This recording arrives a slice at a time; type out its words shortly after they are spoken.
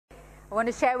I want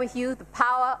to share with you the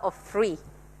power of three.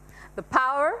 The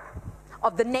power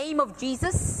of the name of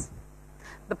Jesus,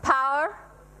 the power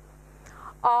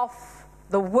of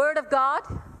the Word of God,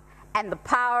 and the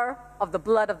power of the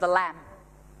blood of the Lamb.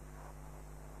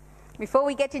 Before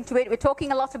we get into it, we're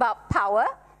talking a lot about power.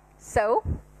 So,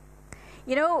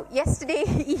 you know, yesterday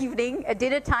evening at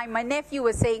dinner time, my nephew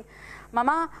was saying,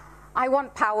 Mama, I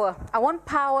want power. I want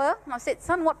power. And I said,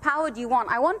 son, what power do you want?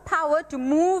 I want power to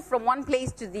move from one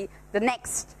place to the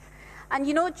next. And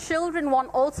you know, children want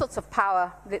all sorts of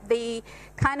power. They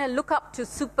kind of look up to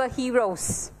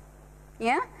superheroes.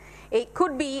 Yeah? It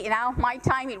could be, my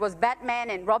time it was Batman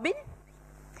and Robin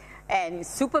and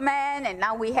Superman, and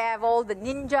now we have all the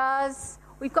ninjas.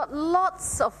 We've got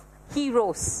lots of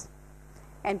heroes.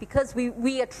 And because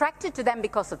we attracted to them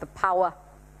because of the power.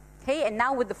 Okay, and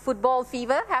now with the football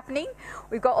fever happening,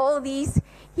 we've got all these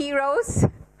heroes,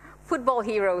 football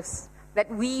heroes, that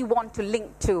we want to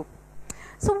link to.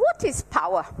 So what is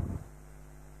power?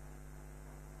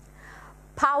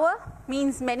 Power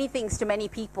means many things to many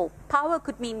people. Power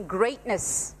could mean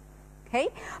greatness. Okay?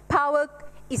 Power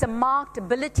is a marked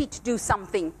ability to do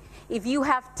something. If you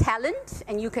have talent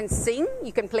and you can sing,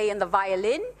 you can play on the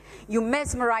violin, you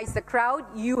mesmerize the crowd,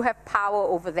 you have power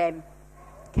over them.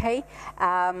 Okay?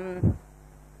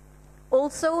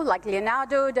 Also, like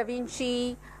Leonardo da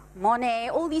Vinci, Monet,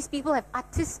 all these people have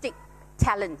artistic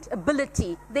talent,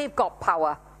 ability. They've got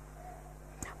power.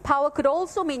 Power could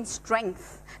also mean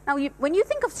strength. Now, when you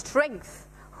think of strength,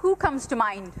 who comes to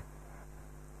mind?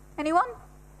 Anyone?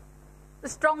 The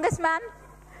strongest man?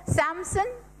 Samson?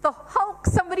 The Hulk,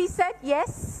 somebody said?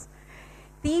 Yes.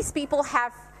 These people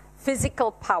have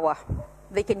physical power.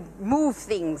 They can move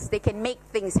things. They can make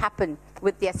things happen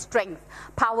with their strength.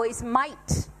 Power is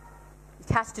might. It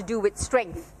has to do with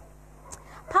strength.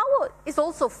 Power is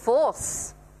also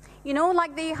force. You know,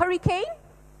 like the hurricane,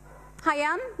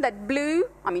 Haiyan, that blew.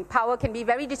 I mean, power can be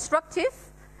very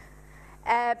destructive.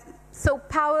 So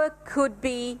power could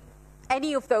be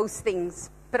any of those things.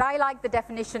 But I like the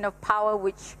definition of power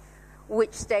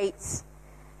which states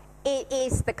it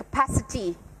is the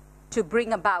capacity to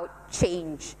bring about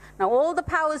change. Now, all the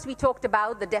powers we talked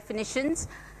about, the definitions,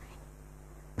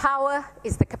 power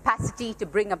is the capacity to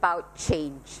bring about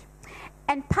change.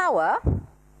 And power,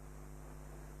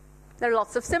 there are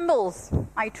lots of symbols.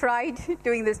 I tried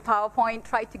doing this PowerPoint,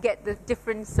 tried to get the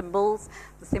different symbols.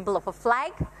 The symbol of a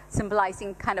flag,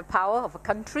 symbolizing kind of power of a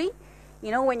country.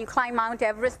 You know, when you climb Mount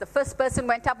Everest, the first person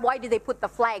went up. Why did they put the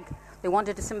flag? They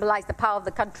wanted to symbolize the power of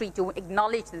the country, to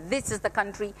acknowledge that this is the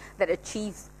country that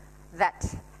achieves that,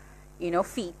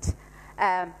 feat.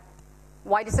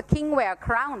 Why does a king wear a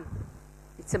crown?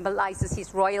 It symbolizes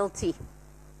his royalty,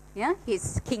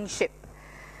 his kingship.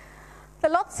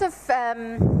 There are lots of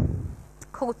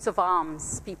coats of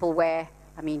arms people wear,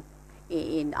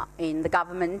 in the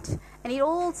government, and it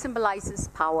all symbolizes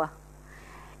power.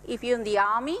 If you're in the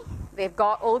army, they've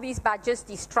got all these badges,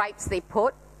 these stripes they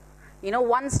put.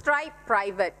 One stripe,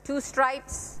 private. 2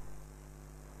 stripes,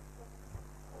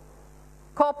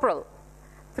 corporal.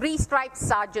 3 stripes,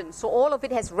 sergeant. So all of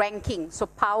it has ranking. So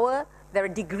power, there are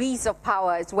degrees of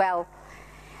power as well.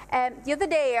 The other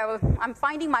day, I'm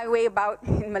finding my way about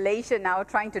in Malaysia now,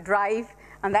 trying to drive,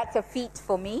 and that's a feat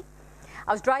for me.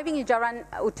 I was driving in Jalan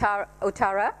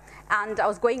Utara, and I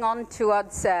was going on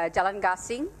towards Jalan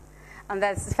Gasing, and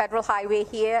there's the federal highway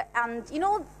here, and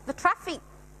the traffic,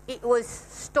 it was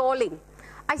stalling.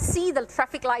 I see the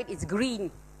traffic light is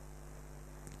green,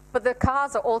 but the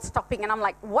cars are all stopping, and I'm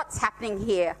like, what's happening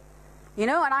here? And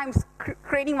I'm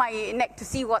craning my neck to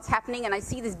see what's happening, and I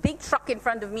see this big truck in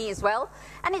front of me as well,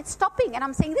 and it's stopping, and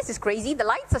I'm saying, this is crazy, the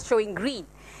lights are showing green.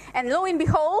 And lo and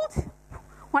behold,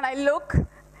 when I look,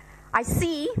 I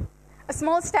see a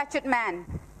small statured man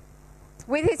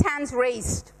with his hands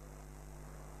raised.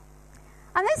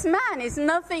 And this man is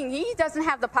nothing. He doesn't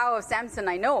have the power of Samson,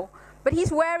 I know. But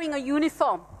he's wearing a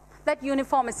uniform. That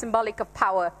uniform is symbolic of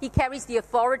power. He carries the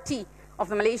authority of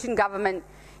the Malaysian government.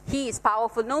 He is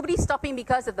powerful. Nobody's stopping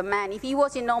because of the man. If he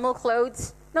was in normal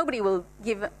clothes, nobody will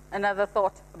give another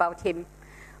thought about him.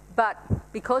 But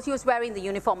because he was wearing the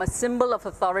uniform, a symbol of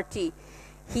authority,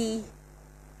 he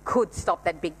could stop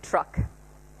that big truck.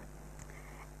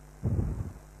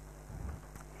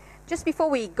 Just before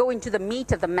we go into the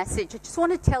meat of the message, I just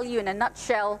want to tell you in a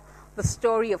nutshell the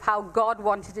story of how God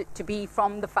wanted it to be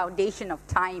from the foundation of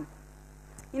time.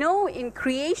 In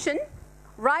creation,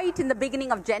 right in the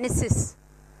beginning of Genesis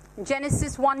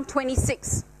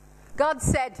 1:26, God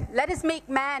said, let us make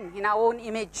man in our own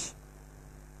image.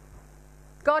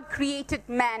 God created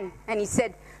man, and he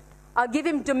said, I'll give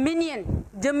him dominion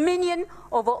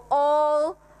over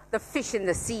all the fish in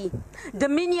the sea,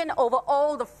 dominion over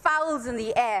all the fowls in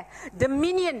the air,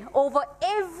 dominion over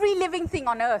every living thing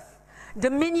on earth,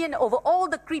 dominion over all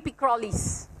the creepy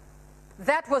crawlies.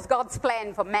 That was God's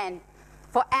plan for man,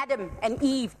 for Adam and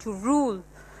Eve to rule,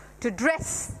 to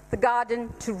dress the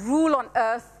garden, to rule on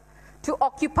earth, to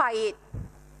occupy it,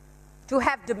 to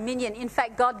have dominion. In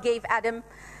fact, God gave Adam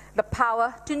the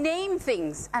power to name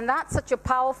things, and that's such a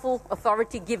powerful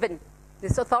authority given.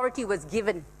 This authority was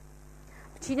given.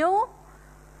 But you know,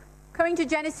 coming to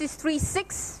Genesis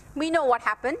 3:6, we know what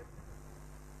happened.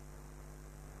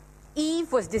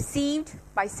 Eve was deceived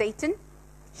by Satan.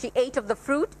 She ate of the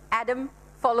fruit. Adam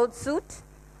followed suit.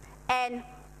 And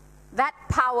that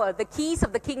power, the keys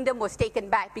of the kingdom, was taken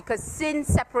back because sin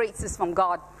separates us from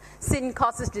God. Sin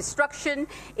causes destruction.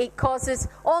 It causes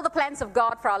all the plans of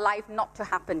God for our life not to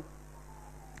happen.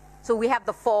 So we have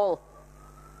the fall.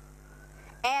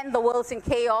 And the world's in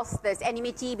chaos. There's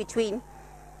enmity between,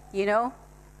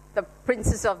 the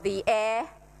princes of the air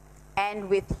and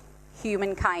with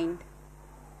humankind.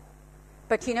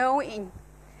 But in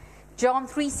John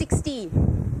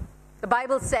 3:16, the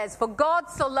Bible says, "For God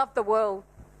so loved the world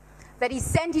that he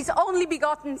sent his only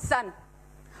begotten Son,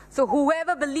 so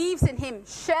whoever believes in him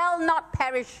shall not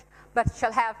perish, but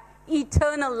shall have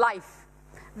eternal life."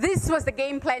 This was the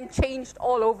game plan changed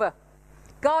all over.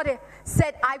 God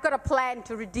said, "I've got a plan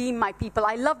to redeem my people.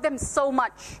 I love them so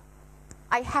much.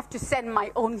 I have to send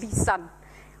my only Son."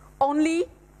 Only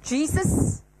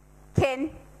Jesus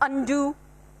can undo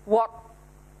what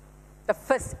the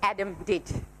first Adam did.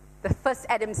 The first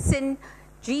Adam sinned.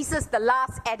 Jesus, the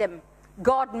last Adam,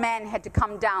 God-man, had to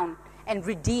come down and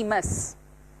redeem us.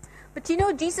 But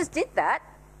Jesus did that.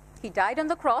 He died on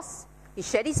the cross. He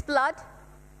shed his blood.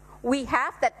 We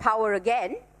have that power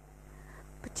again.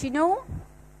 But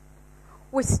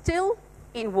we're still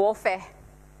in warfare.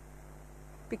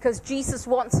 Because Jesus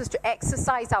wants us to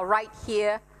exercise our right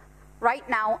here, right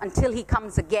now, until he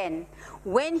comes again.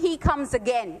 When he comes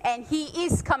again, and he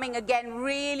is coming again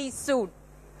really soon,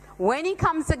 when he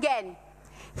comes again,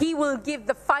 he will give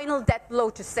the final death blow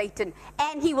to Satan,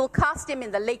 and he will cast him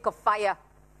in the lake of fire.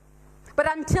 But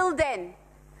until then,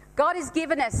 God has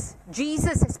given us,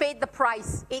 Jesus has paid the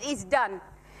price. It is done.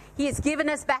 He has given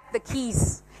us back the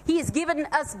keys. He has given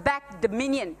us back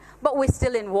dominion, but we're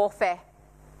still in warfare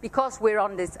because we're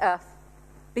on this earth,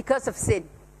 because of sin.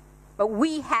 But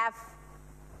we have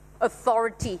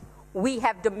authority. We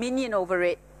have dominion over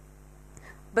it.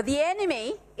 But the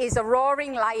enemy is a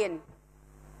roaring lion.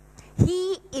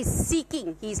 He is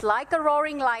seeking. He's like a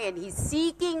roaring lion. He's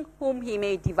seeking whom he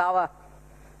may devour.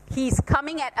 He's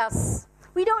coming at us.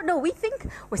 We don't know. We think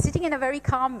we're sitting in a very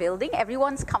calm building.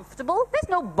 Everyone's comfortable. There's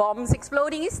no bombs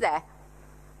exploding, is there?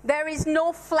 There is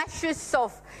no flashes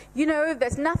of,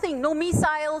 there's nothing. No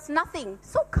missiles, nothing.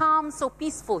 So calm, so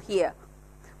peaceful here.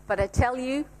 But I tell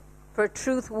you, for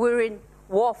truth, we're in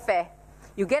warfare.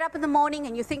 You get up in the morning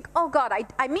and you think, "Oh God,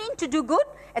 I mean to do good,"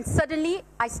 and suddenly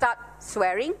I start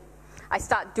swearing. I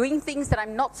start doing things that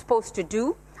I'm not supposed to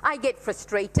do. I get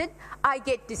frustrated. I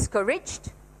get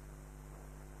discouraged.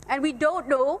 And we don't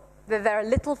know that there are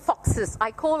little foxes.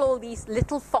 I call all these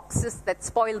little foxes that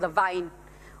spoil the vine.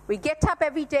 We get up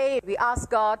every day, we ask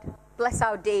God, bless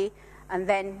our day, and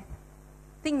then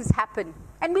things happen.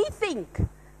 And we think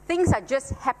things are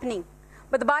just happening.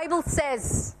 But the Bible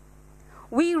says,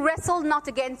 we wrestle not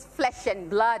against flesh and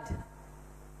blood.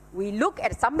 We look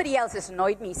at somebody else has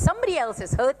annoyed me, somebody else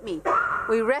has hurt me.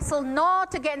 We wrestle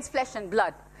not against flesh and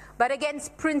blood, but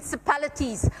against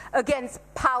principalities, against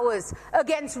powers,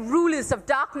 against rulers of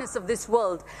darkness of this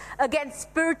world, against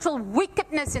spiritual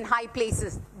wickedness in high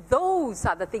places. Those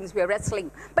are the things we are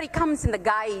wrestling. But it comes in the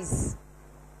guise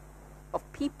of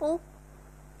people.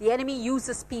 The enemy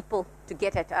uses people to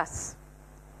get at us.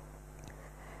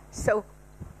 So,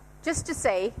 just to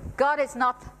say, God has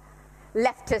not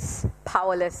left us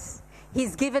powerless.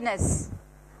 He's given us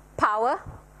power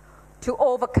to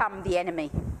overcome the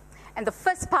enemy. And the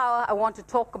first power I want to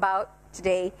talk about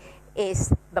today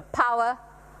is the power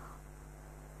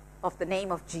of the name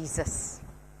of Jesus.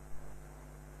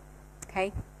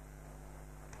 Okay?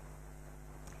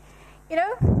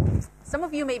 Some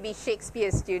of you may be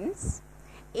Shakespeare students.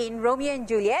 In Romeo and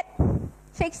Juliet,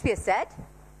 Shakespeare said,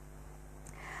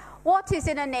 "What is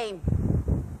in a name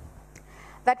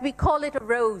that we call it a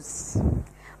rose?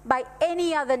 By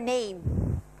any other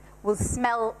name will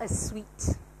smell as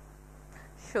sweet."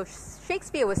 So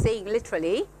Shakespeare was saying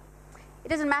literally, it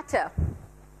doesn't matter.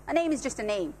 A name is just a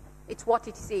name. It's what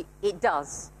it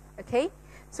does. Okay?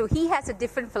 So he has a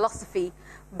different philosophy.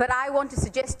 But I want to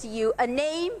suggest to you, a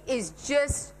name is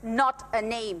just not a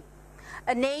name.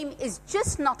 A name is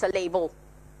just not a label.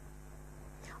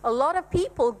 A lot of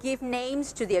people give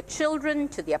names to their children,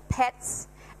 to their pets,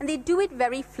 and they do it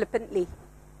very flippantly.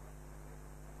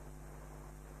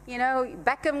 You know,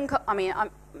 I'm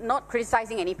not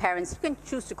criticizing any parents. You can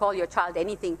choose to call your child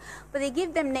anything. But they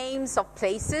give them names of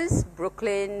places,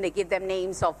 Brooklyn. They give them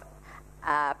names of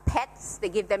pets. They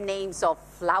give them names of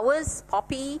flowers,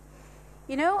 poppy,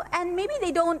 you know. And maybe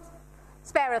they don't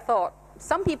spare a thought.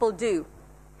 Some people do.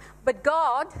 But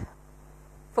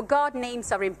for God,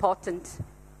 names are important.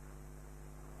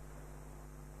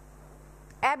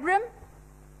 Abram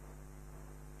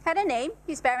had a name.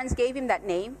 His parents gave him that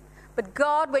name. But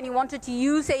God, when he wanted to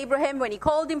use Abraham, when he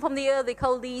called him from the earth, the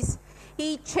Chaldees,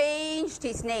 he changed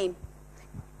his name.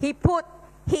 He put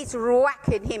his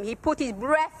ruach in him. He put his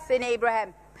breath in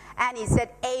Abraham. And he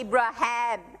said,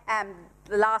 Abraham, and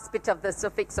the last bit of the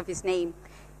suffix of his name.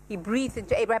 He breathed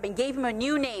into Abraham and gave him a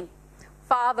new name,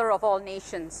 Father of all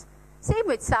nations. Same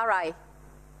with Sarai.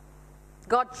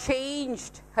 God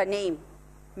changed her name,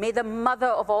 made the mother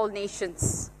of all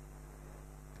nations.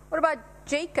 What about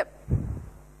Jacob?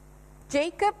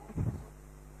 Jacob,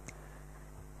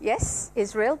 yes,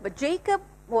 Israel, but Jacob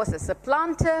was a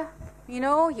supplanter, you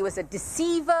know, he was a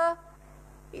deceiver.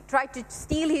 He tried to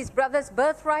steal his brother's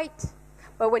birthright.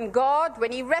 But when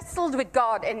he wrestled with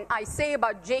God, and I say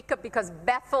about Jacob because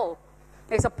BethEL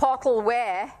is a portal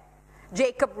where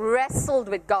Jacob wrestled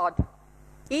with God.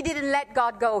 He didn't let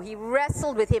God go. He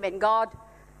wrestled with him, and God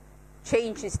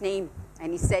changed his name.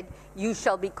 And he said, you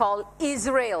shall be called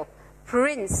Israel,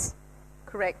 Prince.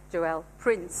 Correct, Joel,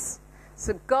 Prince.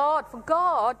 So for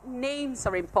God, names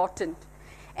are important.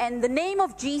 And the name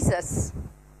of Jesus,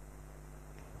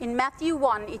 in Matthew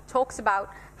 1, it talks about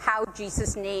how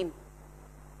Jesus' name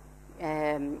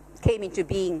came into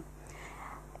being.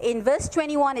 In verse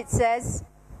 21, it says,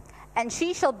 and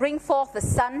she shall bring forth a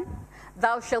son,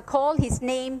 thou shalt call his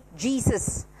name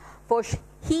Jesus, for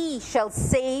he shall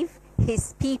save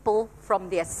his people from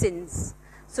their sins.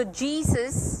 So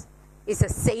Jesus is a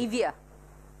savior.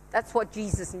 That's what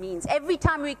Jesus means. Every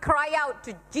time we cry out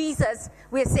to Jesus,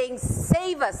 we're saying,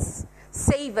 save us,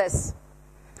 save us.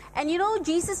 And you know,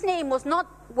 Jesus' name was not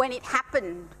when it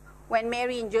happened, when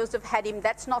Mary and Joseph had him.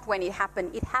 That's not when it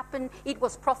happened. It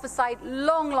was prophesied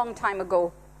long, long time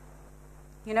ago.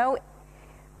 You know,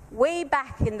 way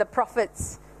back in the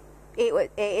prophets,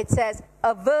 it says,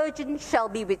 a virgin shall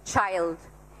be with child,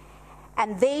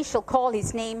 and they shall call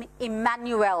his name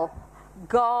Emmanuel,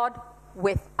 God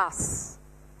with us.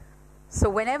 So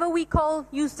whenever we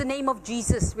use the name of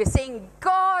Jesus, we're saying,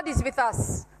 God is with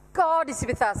us. God is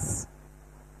with us.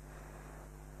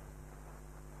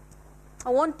 I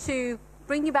want to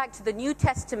bring you back to the New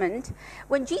Testament.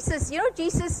 When Jesus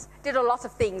did a lot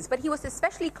of things, but he was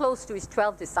especially close to his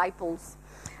 12 disciples.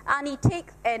 And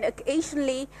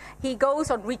occasionally he goes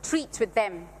on retreats with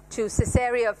them to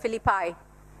Caesarea Philippi.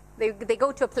 They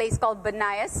go to a place called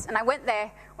Benias, and I went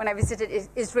there when I visited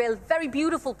Israel. Very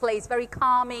beautiful place, very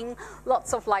calming,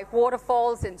 lots of like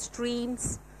waterfalls and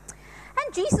streams.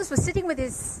 And Jesus was sitting with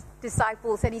his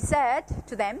disciples, and he said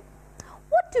to them,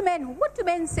 what do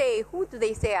men say? Who do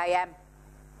they say I am?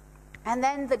 And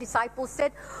then the disciples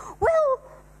said, well,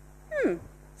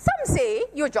 some say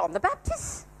you're John the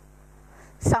Baptist.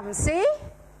 Some say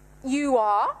you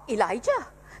are Elijah.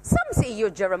 Some say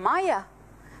you're Jeremiah.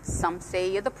 Some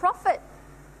say you're the prophet.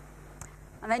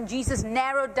 And then Jesus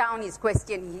narrowed down his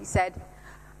question. He said,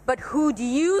 but who do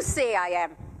you say I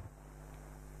am?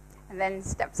 And then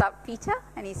steps out Peter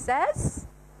and he says,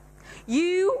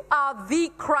 you are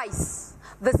the Christ,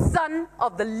 the Son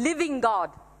of the living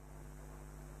God.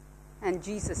 And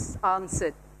Jesus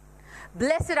answered,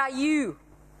 blessed are you,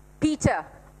 Peter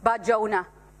Bar-Jonah.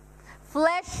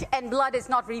 Flesh and blood has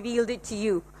not revealed it to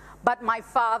you, but my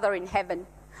Father in heaven.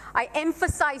 I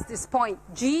emphasize this point.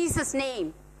 Jesus'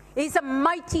 name is a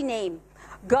mighty name.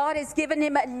 God has given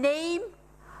him a name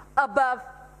above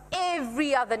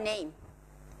every other name.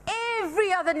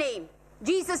 Every other name.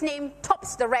 Jesus' name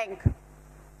tops the rank.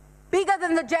 Bigger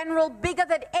than the general, bigger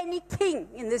than any king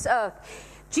in this earth.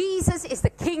 Jesus is the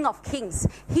King of Kings.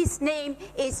 His name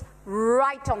is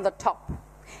right on the top.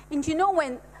 And you know,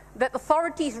 when the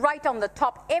authority is right on the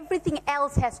top, everything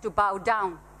else has to bow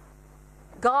down.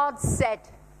 God said,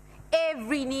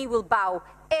 every knee will bow,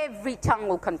 every tongue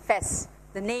will confess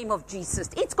the name of Jesus.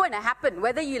 It's going to happen,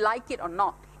 whether you like it or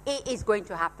not. It is going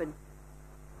to happen.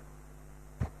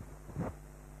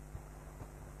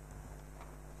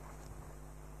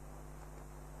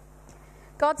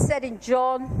 God said in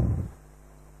John,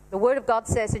 the Word of God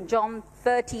says in John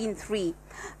 13:3,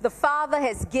 the Father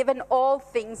has given all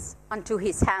things unto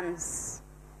his hands.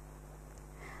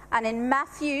 And in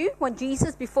Matthew, when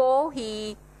Jesus, before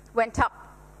he went up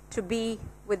to be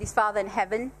with his Father in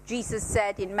heaven. Jesus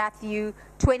said in Matthew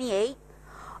 28,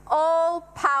 all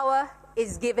power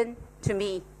is given to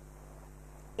me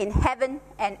in heaven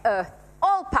and earth.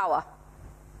 All power.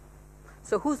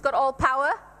 So who's got all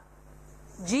power?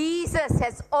 Jesus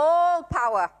has all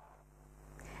power.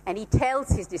 And he tells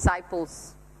his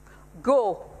disciples,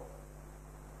 go,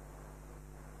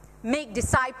 make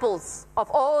disciples of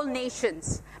all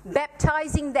nations,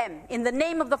 baptizing them in the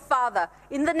name of the Father,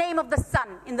 in the name of the Son,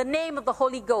 in the name of the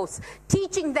Holy Ghost,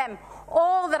 teaching them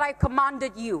all that I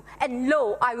commanded you, and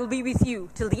lo, I will be with you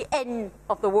till the end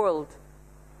of the world.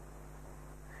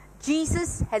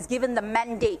 Jesus has given the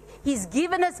mandate. He's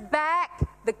given us back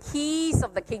the keys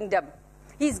of the kingdom.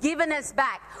 He's given us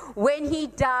back. When he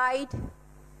died,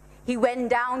 he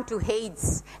went down to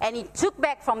Hades, and he took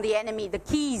back from the enemy the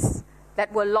keys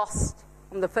that were lost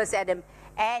from the first Adam.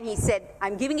 And he said,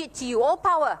 I'm giving it to you, all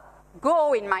power.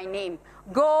 Go in my name.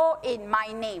 Go in my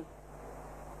name.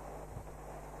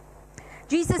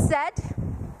 Jesus said,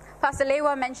 Pastor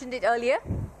Lewa mentioned it earlier.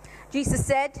 Jesus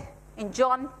said in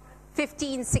John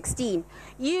 15:16,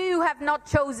 you have not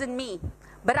chosen me,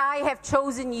 but I have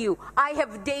chosen you. I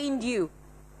have ordained you.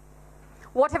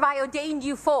 What have I ordained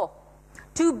you for?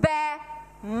 To bear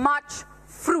much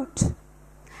fruit,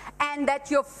 and that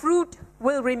your fruit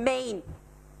will remain,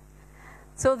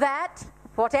 so that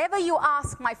whatever you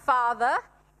ask my Father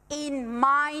in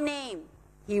my name,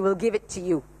 he will give it to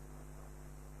you.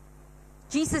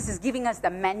 Jesus is giving us the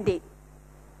mandate.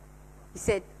 He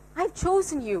said, I've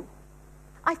chosen you.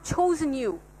 I've chosen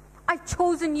you. I've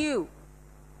chosen you.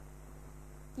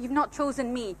 You've not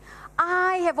chosen me.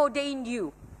 I have ordained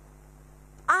you.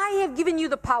 I have given you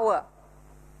the power.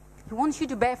 He wants you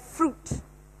to bear fruit.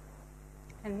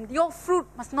 And your fruit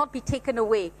must not be taken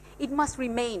away. It must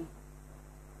remain.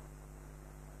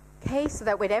 Okay, so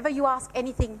that whenever you ask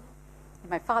anything in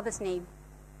my Father's name,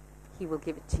 he will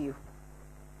give it to you.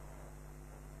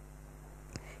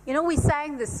 You know, we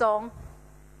sang this song,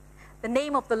 the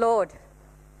name of the Lord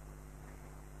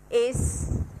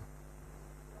is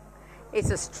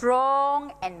a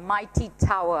strong and mighty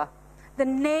tower. The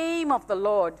name of the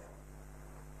Lord.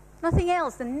 Nothing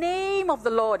else. The name of the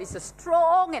Lord is a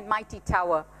strong and mighty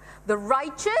tower. The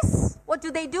righteous, what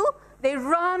do? They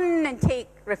run and take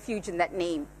refuge in that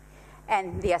name.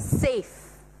 And they are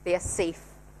safe. They are safe.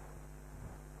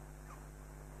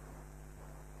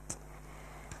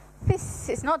 This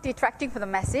is not detracting from the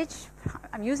message.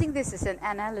 I'm using this as an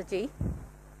analogy.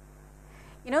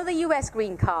 You know the U.S.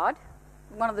 green card,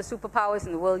 one of the superpowers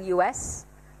in the world, U.S.,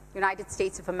 United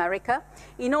States of America.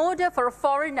 In order for a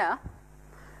foreigner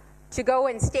to go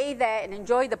and stay there and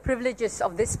enjoy the privileges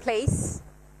of this place,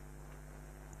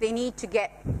 they need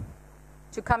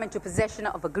to come into possession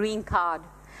of a green card.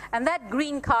 And that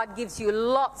green card gives you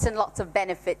lots and lots of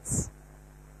benefits.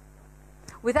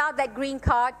 Without that green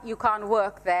card, you can't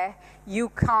work there. You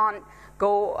can't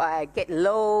go get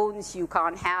loans. You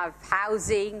can't have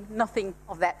housing, nothing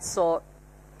of that sort.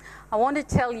 I want to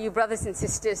tell you, brothers and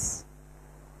sisters,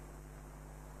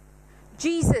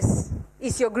 Jesus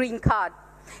is your green card.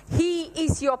 He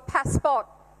is your passport.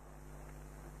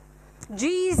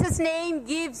 Jesus' name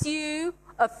gives you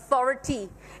authority.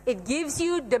 It gives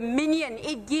you dominion.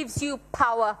 It gives you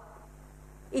power.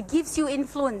 It gives you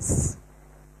influence.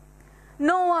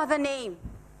 No other name.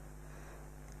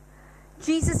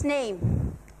 Jesus'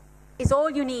 name is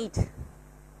all you need.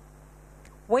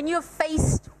 When you're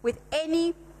faced with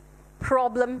any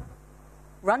problem,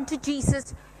 run to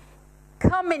Jesus.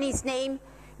 Come in his name.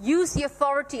 Use the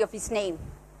authority of his name.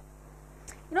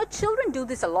 You know, children do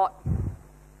this a lot.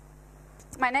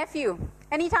 My nephew,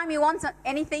 anytime he wants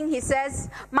anything, he says,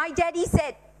 my daddy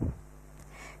said.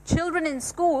 Children in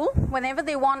school, whenever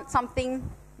they want something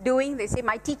doing, they say,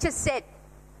 my teacher said.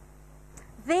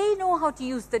 They know how to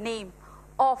use the name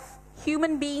of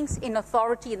human beings in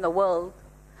authority in the world.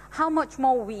 How much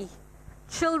more we,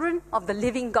 children of the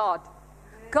living God.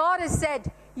 God has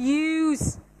said,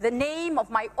 use the name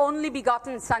of my only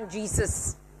begotten Son,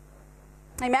 Jesus.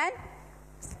 Amen?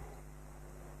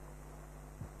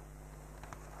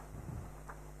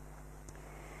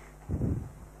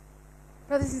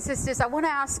 Brothers and sisters, I want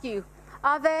to ask you,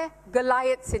 are there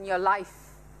Goliaths in your life?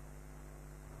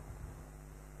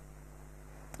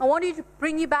 I want to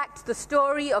bring you back to the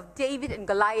story of David and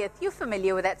Goliath. You're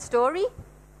familiar with that story?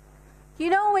 You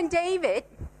know, when David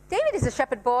is a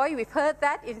shepherd boy. We've heard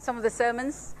that in some of the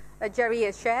sermons that Jerry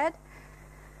has shared.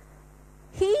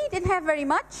 He didn't have very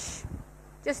much,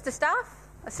 just a staff,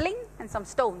 a sling, and some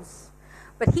stones.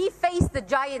 But he faced the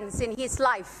giants in his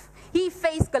life. He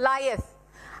faced Goliath.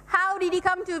 How did he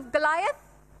come to Goliath?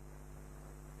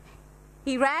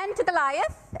 He ran to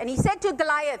Goliath, and he said to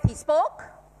Goliath, he spoke,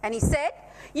 And he said,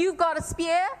 you've got a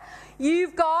spear,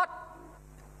 you've got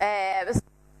a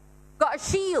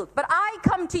shield, but I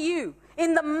come to you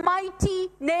in the mighty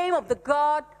name of the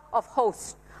God of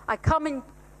hosts. I come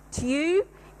to you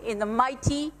in the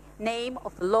mighty name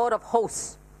of the Lord of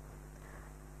hosts,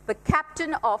 the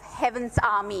captain of heaven's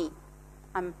army.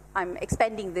 I'm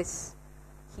expanding this.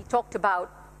 He talked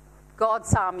about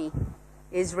God's army,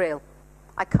 Israel.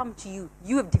 I come to you.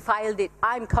 You have defiled it.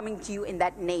 I'm coming to you in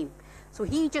that name. So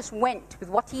he just went with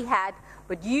what he had,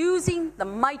 but using the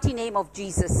mighty name of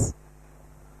Jesus.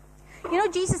 You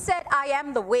know, Jesus said, I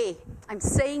am the way. I'm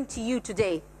saying to you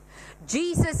today,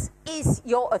 Jesus is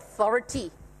your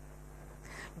authority.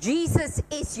 Jesus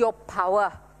is your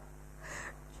power.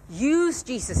 Use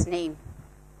Jesus' name.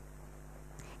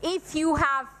 If you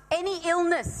have any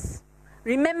illness,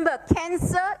 remember,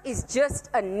 cancer is just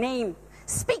a name.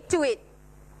 Speak to it.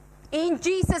 In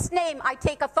Jesus' name, I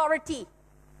take authority.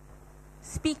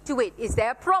 Speak to it. Is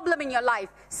there a problem in your life?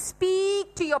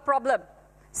 Speak to your problem.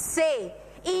 Say,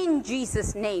 in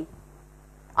Jesus' name,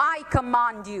 I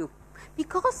command you.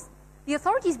 Because the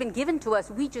authority has been given to us,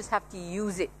 we just have to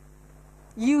use it.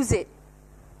 Use it.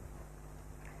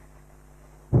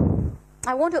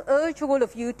 I want to urge all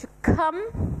of you to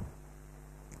come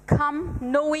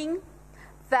knowing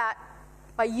that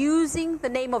by using the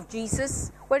name of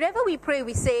Jesus, wherever we pray,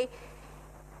 we say,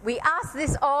 we ask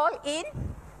this all in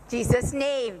Jesus'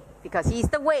 name, because he's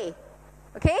the way.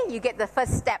 Okay? You get the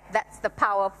first step. That's the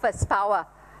power, first power.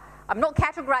 I'm not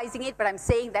categorizing it, but I'm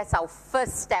saying that's our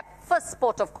first step, first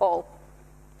port of call.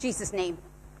 Jesus' name.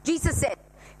 Jesus said,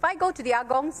 if I go to the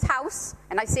Agong's house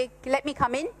and I say, let me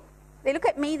come in, they look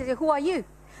at me, they say, who are you?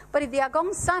 But if the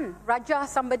Agong's son, Raja,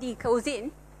 somebody goes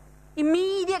in,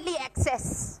 immediately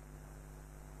access.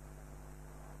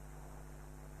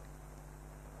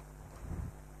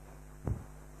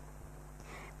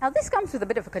 Now this comes with a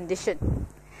bit of a condition.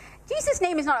 Jesus'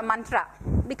 name is not a mantra,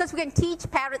 because we can teach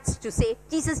parrots to say,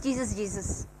 Jesus, Jesus,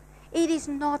 Jesus. It is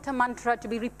not a mantra to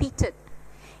be repeated.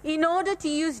 In order to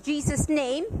use Jesus'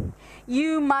 name,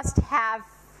 you must have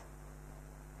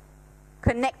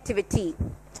connectivity.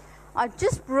 I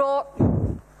just brought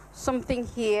something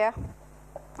here.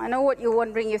 I know what you're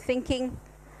wondering. You're thinking,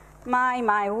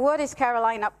 my, what is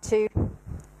Caroline up to?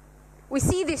 We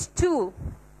see this tool.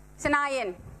 It's an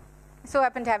iron. I so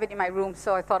happen to have it in my room,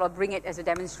 so I thought I'll bring it as a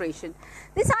demonstration.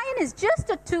 This iron is just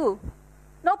a tool.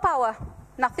 No power,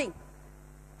 nothing.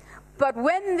 But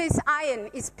when this iron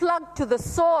is plugged to the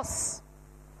source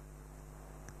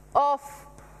of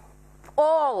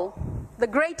all, the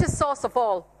greatest source of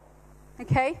all,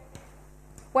 okay?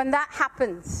 When that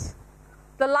happens,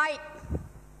 the light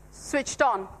switched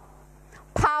on,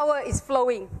 power is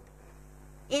flowing.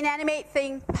 Inanimate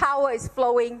thing, power is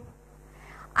flowing.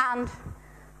 And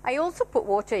I also put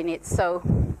water in it, so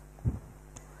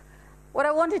what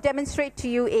I want to demonstrate to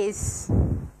you is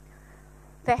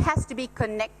there has to be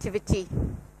connectivity.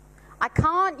 I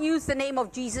can't use the name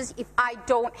of Jesus if I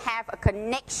don't have a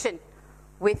connection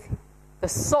with the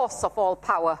source of all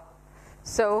power.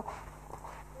 So,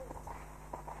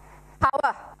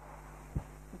 power.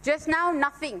 Just now,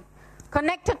 nothing.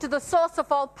 Connected to the source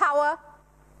of all power,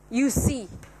 you see,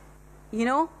 you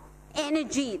know,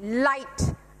 energy,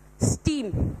 light,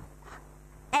 steam.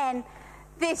 And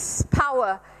this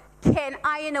power can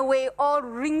iron away all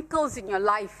wrinkles in your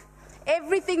life.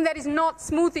 Everything that is not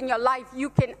smooth in your life, you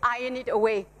can iron it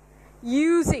away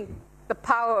using the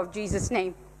power of Jesus'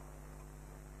 name.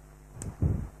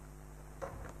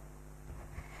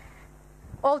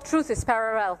 All truth is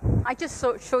parallel. I just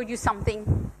showed you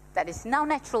something that is now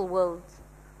natural world,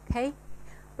 okay?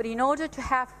 But in order to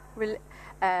have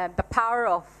the power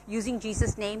of using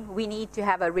Jesus' name, we need to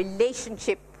have a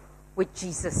relationship with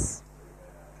Jesus.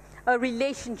 A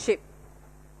relationship.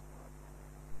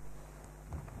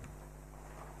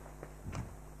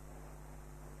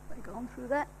 Have I gone through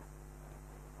that?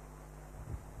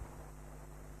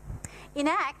 In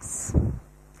Acts,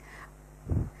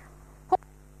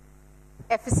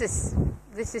 Ephesus,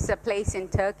 this is a place in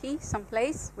Turkey, some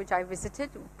place which I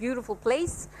visited, beautiful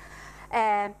place.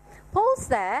 Paul's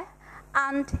there,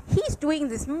 and he's doing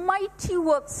these mighty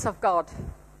works of God,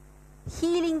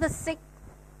 healing the sick,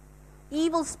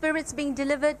 evil spirits being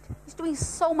delivered. He's doing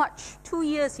so much. 2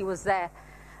 years he was there,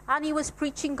 and he was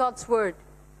preaching God's word,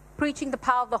 preaching the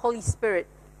power of the Holy Spirit.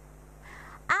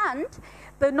 And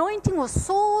the anointing was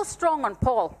so strong on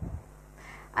Paul,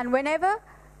 and whenever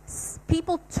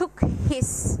people took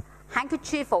his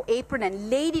handkerchief or apron and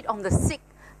laid it on the sick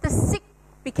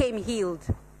became healed.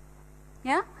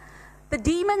 Yeah? The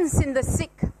demons in the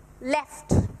sick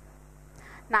left.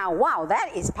 Now, wow,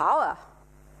 that is power.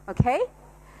 Okay?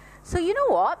 So you know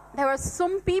what? There are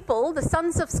some people, the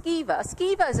sons of Sceva.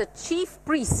 Sceva is a chief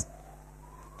priest.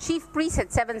 Chief priest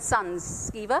had 7 sons,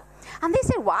 Sceva. And they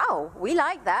said, wow, we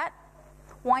like that.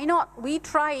 Why not? We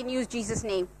try and use Jesus'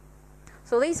 name.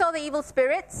 So they saw the evil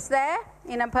spirits there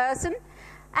in a person,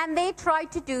 and they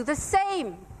tried to do the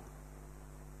same.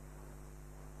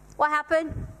 What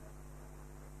happened?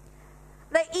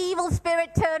 The evil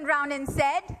spirit turned around and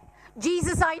said,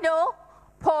 Jesus I know,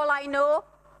 Paul I know,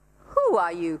 who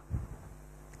are you?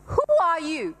 Who are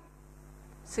you?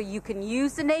 So you can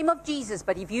use the name of Jesus,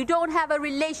 but if you don't have a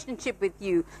relationship with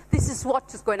you, this is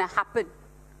what is going to happen.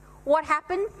 What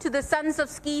happened to the sons of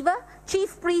Sceva?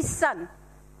 Chief priest's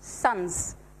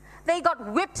sons. They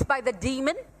got whipped by the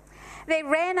demon. They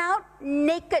ran out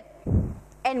naked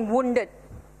and wounded.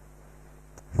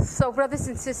 So brothers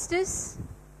and sisters,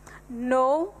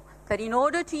 know that in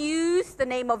order to use the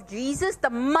name of Jesus, the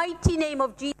mighty name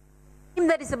of Jesus, the name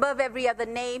that is above every other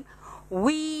name,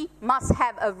 we must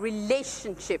have a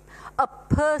relationship, a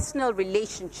personal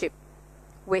relationship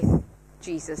with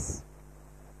Jesus.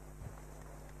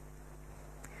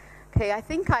 Okay, I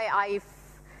think I've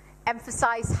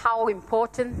emphasized how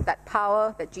important that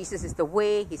power, that Jesus is the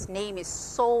way, his name is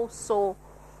so, so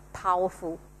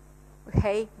powerful.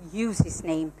 Okay, use his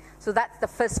name. So that's the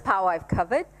first power I've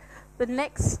covered. The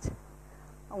next,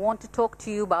 I want to talk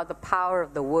to you about the power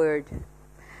of the word.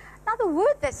 Now the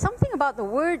word, there's something about the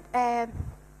word, the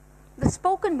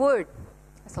spoken word.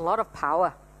 There's a lot of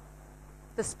power.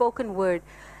 The spoken word.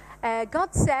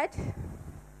 God said,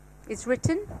 it's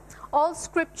written, all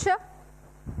scripture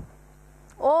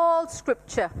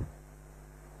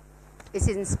is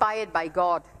inspired by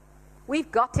God.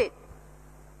 We've got it.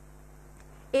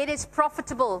 It is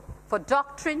profitable for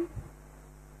doctrine,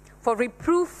 for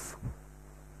reproof,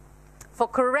 for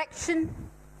correction,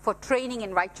 for training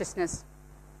in righteousness.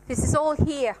 This is all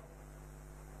here.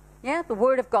 Yeah, the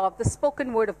word of God, the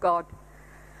spoken word of God.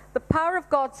 The power of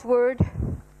God's word.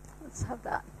 Let's have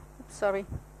that. Oops, sorry.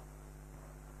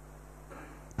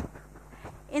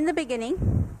 In the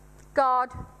beginning, God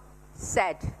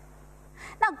said.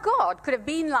 Now, God could have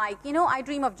been like, I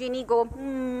dream of genie, go,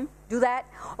 do that.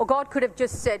 Or God could have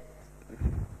just said,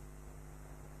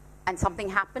 and something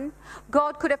happened.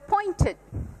 God could have pointed.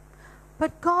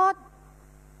 But God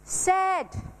said,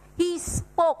 he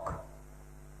spoke.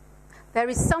 There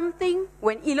is something,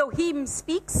 when Elohim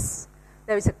speaks,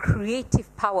 there is a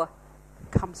creative power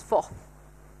that comes forth.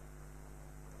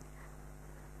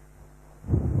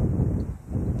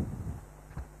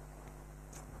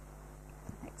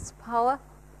 Next power.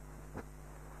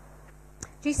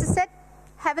 Jesus said,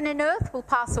 heaven and earth will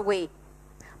pass away,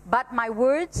 but my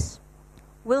words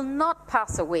will not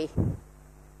pass away.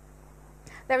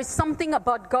 There is something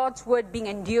about God's word being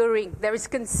enduring. There is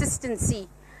consistency.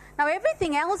 Now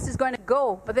everything else is going to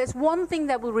go, but there's one thing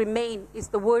that will remain, is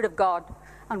the word of God.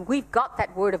 And we've got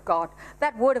that word of God.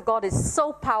 That word of God is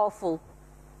so powerful.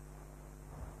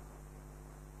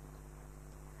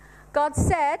 God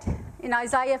said in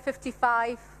Isaiah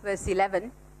 55 verse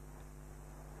 11,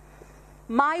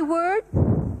 my word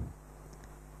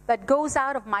that goes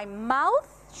out of my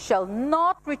mouth shall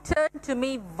not return to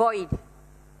me void.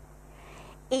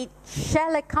 It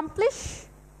shall accomplish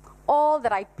all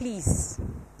that I please,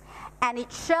 and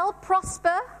it shall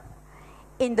prosper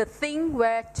in the thing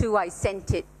whereto I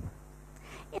sent it.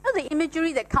 The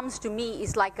imagery that comes to me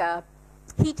is like a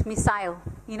heat missile,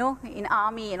 in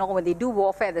army and all, when they do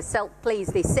warfare, the cell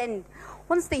plays,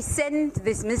 once they send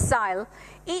this missile,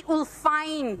 it will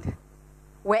find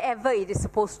wherever it is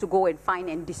supposed to go and find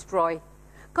and destroy.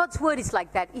 God's word is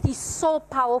like that. It is so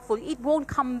powerful. It won't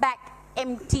come back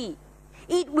empty.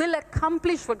 It will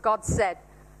accomplish what God said.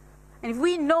 And if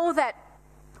we know that,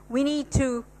 we need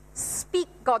to speak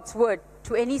God's word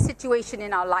to any situation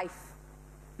in our life,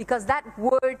 because that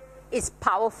word is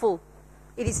powerful.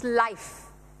 It is life.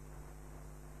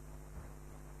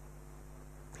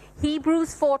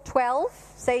 Hebrews 4:12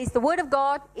 says the word of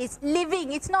God is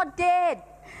living. It's not dead.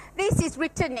 This is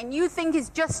written and you think it's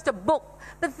just a book.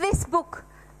 But this book,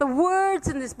 the words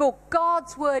in this book,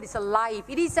 God's word is alive.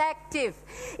 It is active.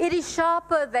 It is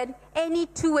sharper than any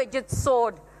two-edged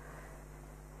sword.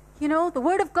 The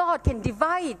word of God can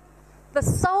divide the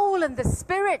soul and the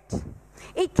spirit.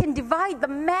 It can divide the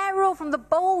marrow from the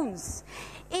bones.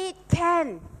 It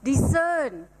can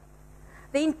discern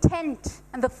the intent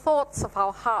and the thoughts of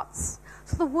our hearts.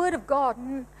 So the word of God,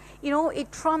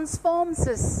 it transforms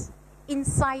us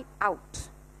inside out.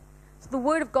 So the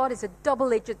word of God is a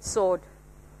double-edged sword.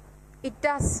 It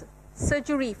does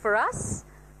surgery for us.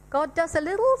 God does a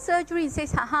little surgery and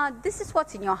says, this is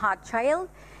what's in your heart, child.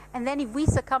 And then if we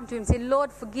succumb to him and say,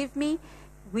 Lord, forgive me,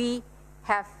 we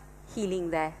have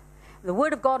healing there. The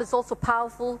Word of God is also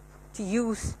powerful to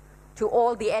use to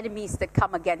all the enemies that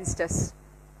come against us.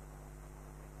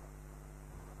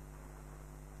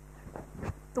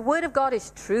 The Word of God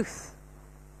is truth.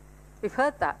 We've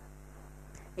heard that.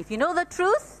 If you know the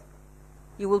truth,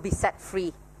 you will be set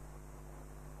free.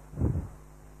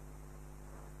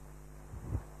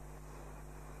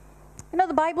 You know,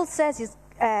 the Bible says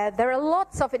there are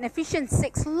lots of, in Ephesians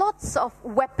 6, lots of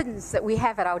weapons that we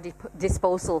have at our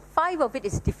disposal. 5 of it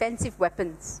is defensive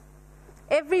weapons.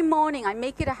 Every morning I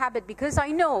make it a habit, because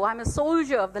I know I'm a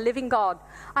soldier of the living God.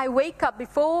 I wake up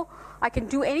before I can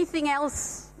do anything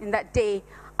else in that day.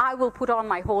 I will put on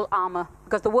my whole armor,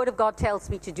 because the Word of God tells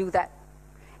me to do that.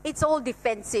 It's all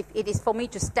defensive. It is for me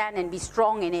to stand and be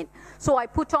strong in it. So I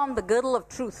put on the girdle of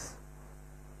truth.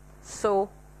 So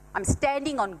I'm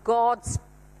standing on God's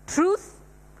truth,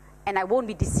 and I won't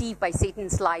be deceived by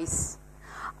Satan's lies.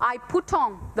 I put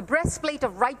on the breastplate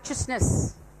of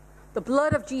righteousness. The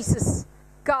blood of Jesus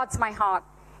guards my heart,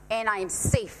 and I am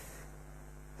safe.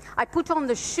 I put on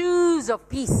the shoes of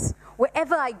peace.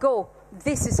 Wherever I go,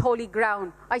 this is holy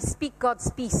ground. I speak God's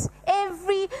peace.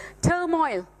 Every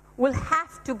turmoil will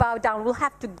have to bow down, will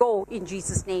have to go in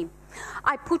Jesus' name.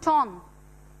 I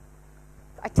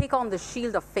take on the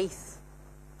shield of faith.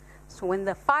 So when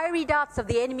the fiery darts of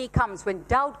the enemy comes, when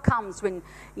doubt comes, when,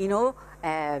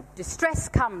 distress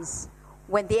comes,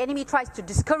 when the enemy tries to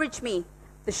discourage me,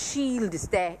 the shield is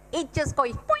there. It just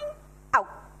goes boing, out.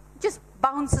 Just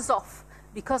bounces off,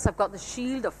 because I've got the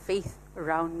shield of faith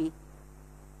around me.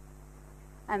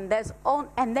 And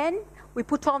then we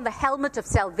put on the helmet of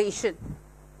salvation.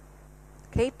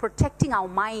 Okay, protecting our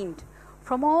mind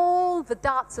from all the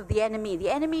darts of the enemy. The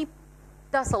enemy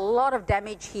does a lot of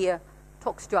damage here.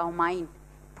 Talks to our mind,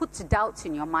 puts doubts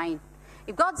in your mind.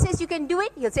 If God says you can do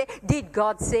it, he'll say, did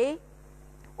God say?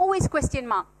 Always question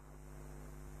mark.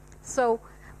 So,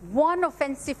 one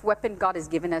offensive weapon God has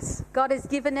given us. God has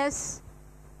given us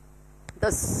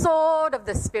the sword of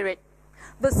the Spirit.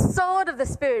 The sword of the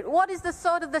Spirit. What is the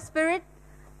sword of the Spirit?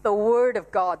 The Word of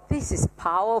God. This is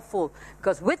powerful,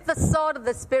 because with the sword of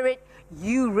the Spirit,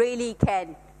 you really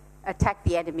can attack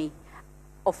the enemy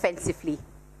offensively.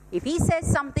 If he says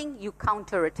something, you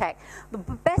counterattack. The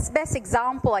best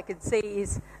example I could say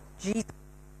is Jesus.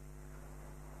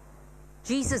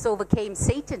 Jesus overcame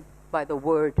Satan by the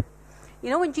Word. You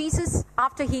know, when Jesus,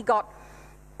 after he got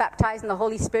baptized and the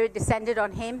Holy Spirit descended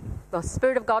on him, the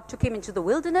Spirit of God took him into the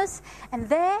wilderness, and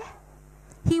there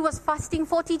he was fasting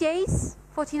 40 days,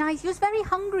 40 nights. He was very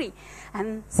hungry.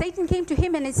 And Satan came to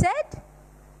him and he said,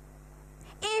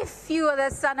 if you are the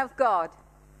Son of God,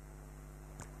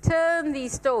 turn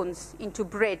these stones into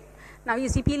bread. Now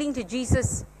he's appealing to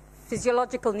Jesus'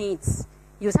 physiological needs.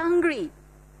 He was hungry.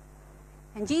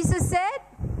 And Jesus said,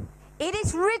 it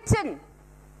is written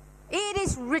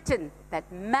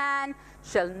that man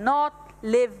shall not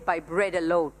live by bread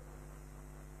alone.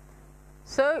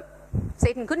 So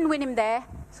Satan couldn't win him there.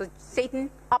 So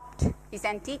Satan upped his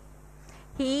ante.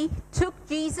 He took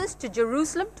Jesus to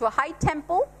Jerusalem, to a high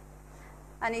temple,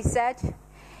 and he said,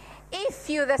 if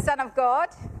you're the Son of God,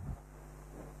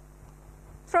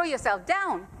 throw yourself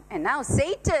down. And now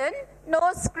Satan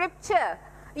knows Scripture.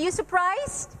 Are you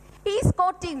surprised? He's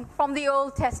quoting from the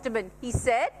Old Testament. He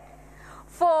said,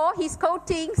 he's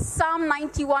quoting Psalm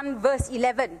 91 verse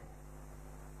 11.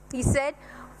 He said,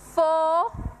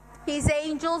 for his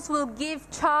angels will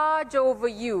give charge over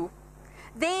you.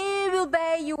 They will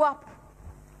bear you up,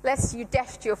 lest you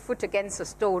dash your foot against a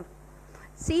stone.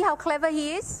 See how clever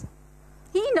he is?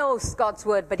 He knows God's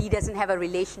word, but he doesn't have a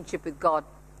relationship with God.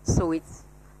 So it's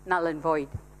null and void.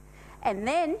 And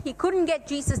then he couldn't get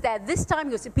Jesus there. This time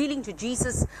he was appealing to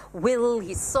Jesus' will,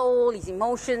 his soul, his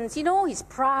emotions, his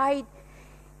pride.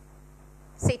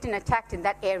 Satan attacked in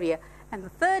that area. And the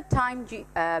third time,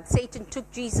 Satan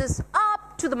took Jesus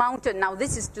up to the mountain. Now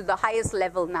this is to the highest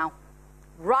level now.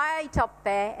 Right up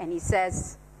there, and he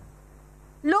says,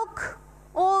 look,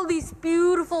 all these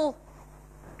beautiful,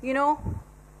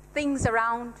 things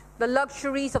around, the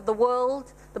luxuries of the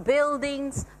world, the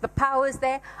buildings, the powers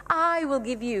there, I will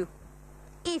give you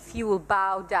if you will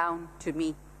bow down to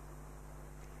me.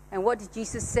 And what did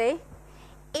Jesus say?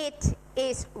 It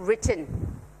is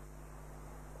written,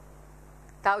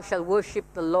 thou shalt worship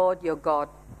the Lord your God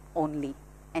only,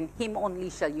 and him only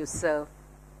shall you serve.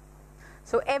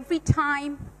 So every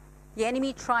time the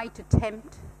enemy tried to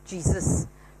tempt Jesus,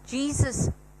 Jesus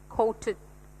quoted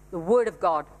the Word of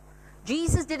God.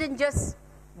 Jesus didn't just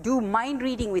do mind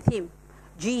reading with him.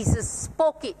 Jesus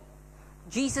spoke it.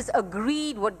 Jesus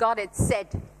agreed what God had said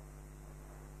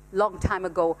long time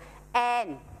ago.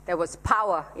 And there was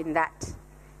power in that.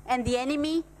 And the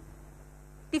enemy,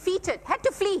 defeated, had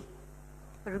to flee.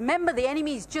 But remember, the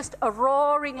enemy is just a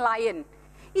roaring lion.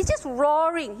 He's just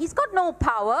roaring. He's got no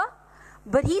power,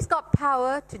 but he's got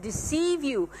power to deceive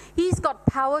you. He's got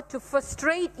power to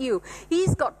frustrate you.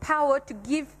 He's got power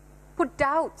to put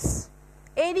doubts.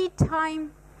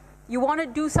 Anytime you want to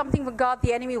do something for God,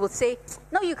 the enemy will say,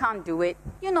 no, you can't do it.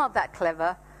 You're not that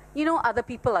clever. You know, other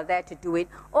people are there to do it.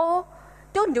 Or,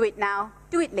 don't do it now.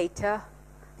 Do it later.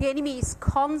 The enemy is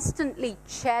constantly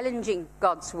challenging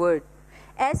God's word.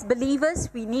 As believers,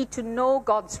 we need to know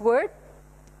God's word.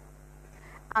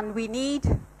 And we need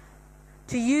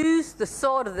to use the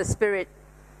sword of the Spirit.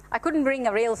 I couldn't bring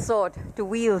a real sword to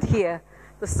wield here.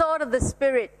 The sword of the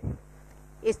Spirit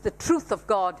is the truth of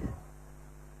God.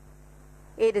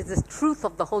 It is the truth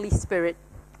of the Holy Spirit.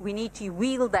 We need to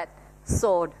wield that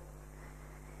sword.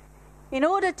 In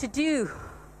order to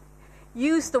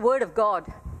use the Word of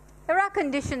God, there are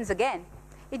conditions again.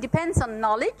 It depends on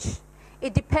knowledge,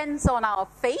 it depends on our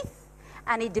faith,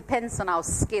 and it depends on our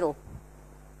skill.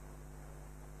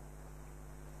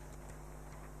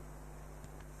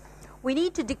 We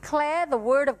need to declare the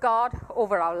Word of God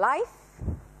over our life.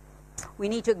 We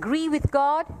need to agree with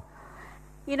God.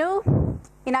 You know,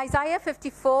 in Isaiah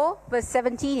 54, verse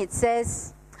 17, it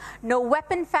says, no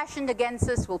weapon fashioned against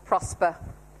us will prosper.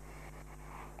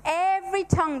 Every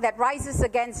tongue that rises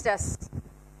against us,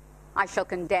 I shall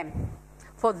condemn.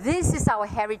 For this is our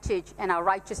heritage and our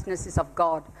righteousness is of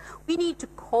God. We need to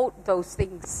quote those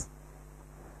things.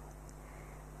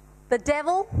 The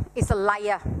devil is a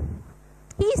liar.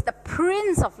 He is the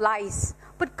prince of lies.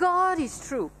 But God is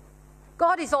true.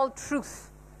 God is all truth.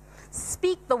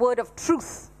 Speak the word of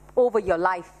truth over your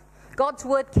life. God's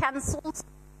word cancels,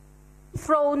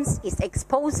 thrones, it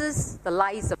exposes the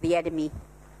lies of the enemy.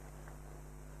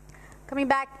 Coming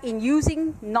back in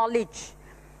using knowledge.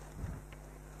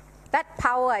 That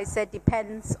power, I said,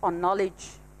 depends on knowledge.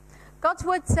 God's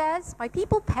word says, my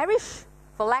people perish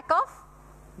for lack of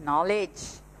knowledge.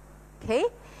 Okay?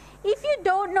 If you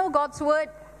don't know God's word,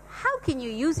 how can you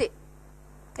use it?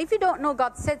 If you don't know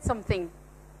God said something,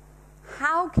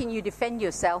 how can you defend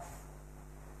yourself?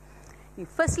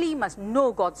 Firstly, you must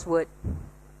know God's word.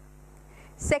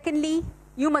 Secondly,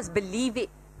 you must believe it.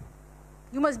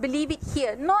 You must believe it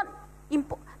here.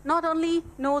 Not only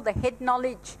know the head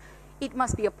knowledge, it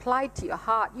must be applied to your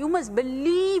heart. You must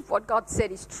believe what God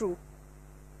said is true.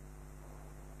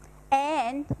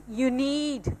 And you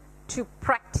need to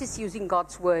practice using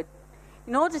God's word.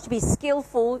 In order to be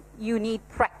skillful, you need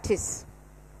practice.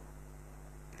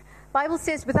 The Bible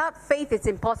says, without faith, it's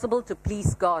impossible to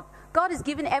please God. God has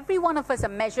given every one of us a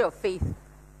measure of faith.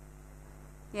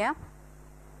 Yeah?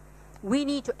 We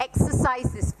need to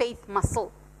exercise this faith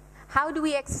muscle. How do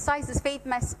we exercise this faith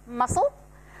muscle?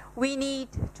 We need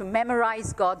to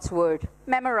memorize God's word.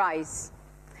 Memorize.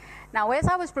 Now, as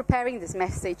I was preparing this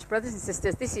message, brothers and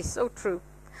sisters, this is so true.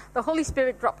 The Holy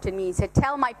Spirit dropped in me and said,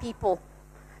 tell my people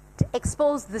to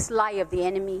expose this lie of the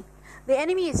enemy. The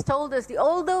enemy has told us the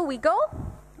older we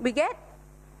get,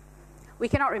 we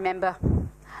cannot remember.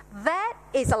 That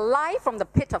is a lie from the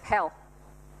pit of hell.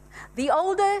 The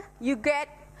older you get,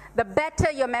 the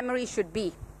better your memory should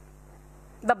be.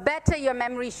 The better your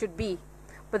memory should be.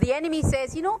 But the enemy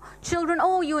says, you know, children,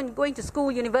 oh, you're going to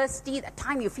school, university, that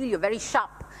time you feel you're very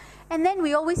sharp. And then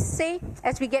we always say,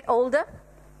 as we get older,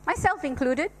 myself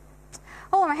included,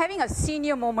 oh, I'm having a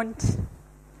senior moment.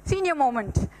 Senior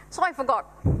moment. So I forgot.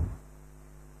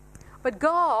 But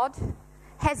God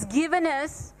has given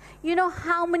us, you know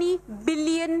how many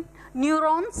billion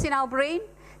neurons in our brain?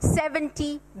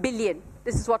 70 billion.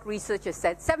 This is what researchers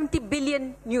said. 70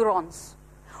 billion neurons.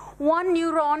 One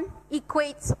neuron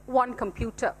equates one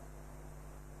computer.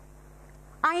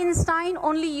 Einstein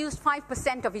only used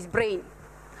 5% of his brain.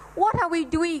 What are we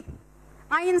doing?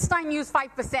 Einstein used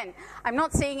 5%. I'm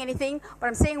not saying anything, but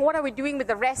I'm saying what are we doing with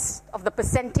the rest of the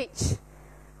percentage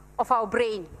of our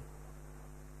brain?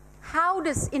 How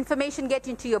does information get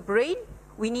into your brain?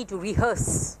 We need to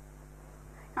rehearse.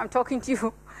 I'm talking to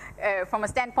you from a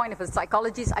standpoint of a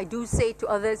psychologist. I do say to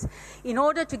others, in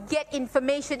order to get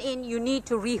information in, you need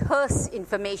to rehearse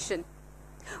information.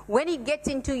 When it gets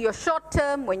into your short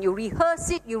term, when you rehearse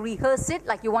it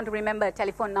like you want to remember a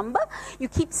telephone number. You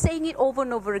keep saying it over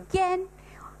and over again.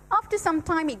 After some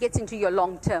time, it gets into your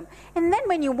long term. And then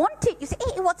when you want it, you say,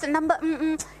 hey, what's the number?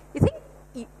 You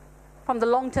think from the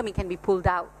long term, it can be pulled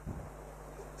out.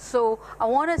 So I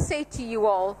want to say to you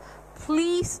all,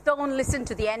 please don't listen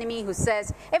to the enemy who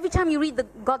says, every time you read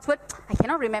God's word, I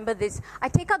cannot remember this. I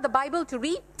take out the Bible to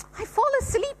read, I fall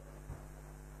asleep.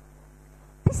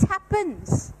 This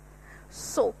happens.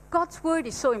 So God's word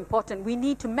is so important. We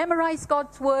need to memorize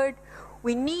God's word.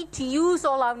 We need to use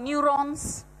all our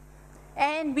neurons,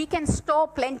 and we can store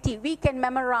plenty. We can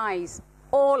memorize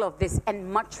all of this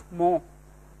and much more.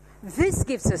 This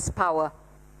gives us power.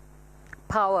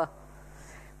 Power.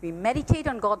 We meditate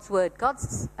on God's word.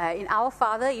 God's in Our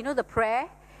Father, you know the prayer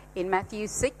in Matthew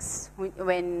 6,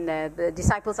 when the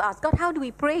disciples asked, God, how do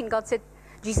we pray? And God said,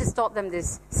 Jesus taught them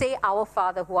this. Say, Our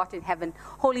Father who art in heaven,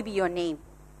 holy be your name.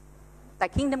 Thy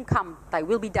kingdom come, thy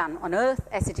will be done on earth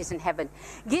as it is in heaven.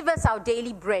 Give us our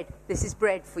daily bread. This is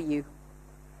bread for you.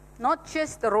 Not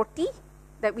just the roti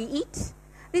that we eat.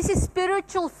 This is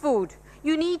spiritual food.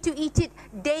 You need to eat it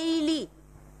daily.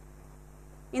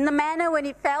 In the manna when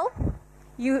it fell,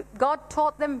 God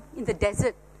taught them in the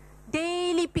desert.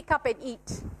 Daily pick up and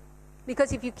eat.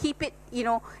 Because if you keep it,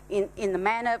 in the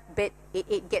manna bit,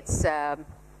 it gets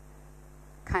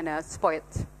kind of spoiled.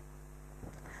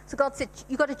 So God said,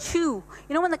 you got to chew.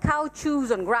 You know when the cow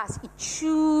chews on grass, it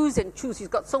chews and chews. He's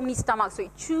got so many stomachs, so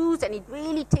it chews and it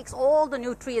really takes all the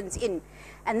nutrients in.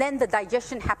 And then the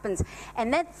digestion happens.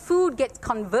 And that food gets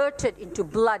converted into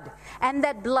blood. And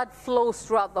that blood flows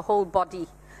throughout the whole body.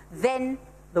 Then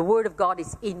the Word of God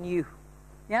is in you.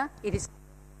 Yeah? It is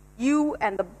you,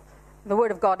 and the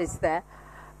Word of God is there.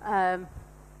 Now,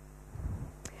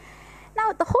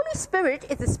 the Holy Spirit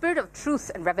is the Spirit of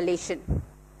truth and revelation.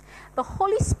 The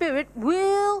Holy Spirit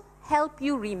will help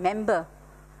you remember.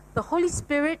 The Holy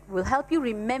Spirit will help you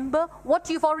remember what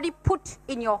you've already put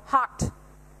in your heart.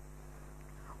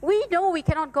 We know we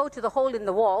cannot go to the hole in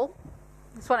the wall.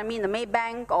 That's what I mean, the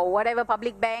Maybank or whatever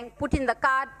public bank, put in the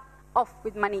card, off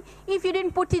with money. If you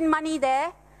didn't put in money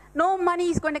there, no money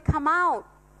is going to come out.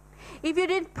 If you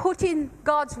didn't put in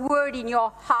God's word in your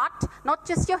heart, not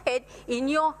just your head, in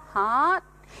your heart,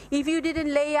 if you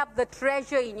didn't lay up the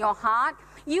treasure in your heart,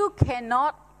 you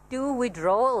cannot do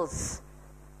withdrawals.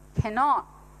 Cannot.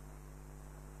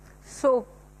 So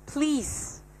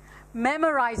please,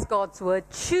 memorize God's word,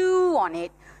 chew on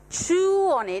it,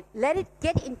 let it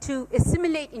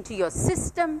assimilate into your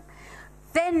system.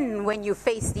 Then when you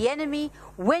face the enemy,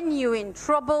 when you're in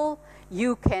trouble,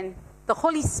 the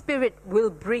Holy Spirit will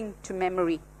bring to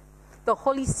memory. The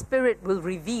Holy Spirit will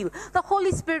reveal. The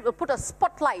Holy Spirit will put a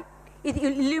spotlight. It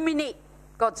will illuminate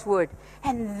God's word.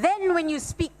 And then when you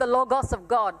speak the Logos of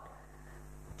God,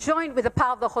 joined with the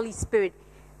power of the Holy Spirit,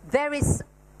 there is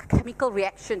a chemical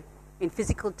reaction in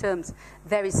physical terms.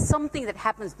 There is something that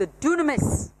happens. The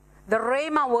dunamis, the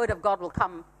Rhema word of God will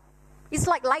come. It's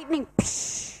like lightning.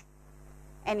 Psh,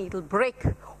 and it'll break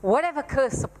whatever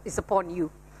curse is upon you.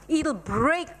 It'll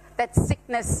break that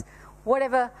sickness,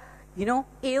 whatever,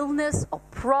 illness or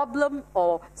problem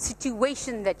or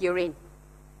situation that you're in.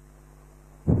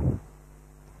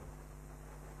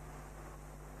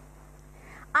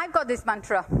 I've got this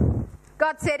mantra.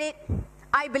 God said it.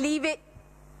 I believe it.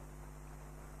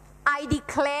 I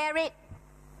declare it.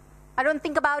 I don't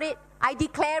think about it. I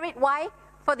declare it. Why?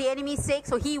 For the enemy's sake,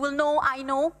 so he will know I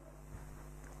know.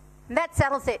 And that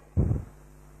settles it.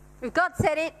 If God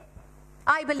said it,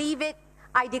 I believe it,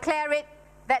 I declare it,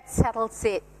 that settles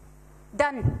it.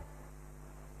 Done.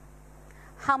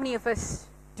 How many of us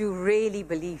do really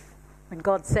believe when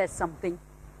God says something?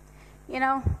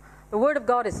 The Word of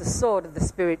God is the sword of the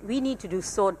Spirit. We need to do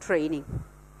sword training.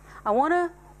 I want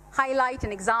to highlight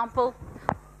an example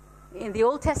in the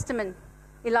Old Testament,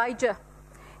 Elijah.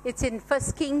 It's in 1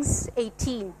 Kings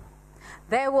 18.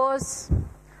 There was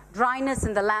dryness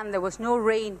in the land. There was no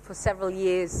rain for several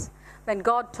years. Then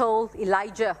God told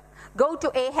Elijah, go to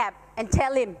Ahab and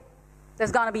tell him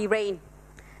there's going to be rain.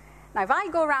 Now, if I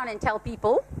go around and tell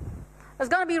people there's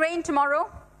going to be rain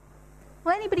tomorrow,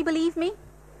 will anybody believe me?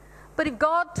 But if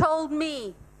God told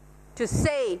me to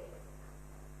say,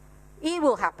 it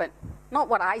will happen. Not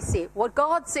what I say. What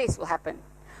God says will happen.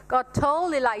 God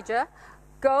told Elijah,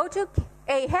 go to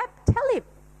Ahab, tell him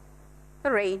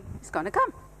the rain is going to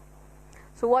come.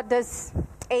 So what does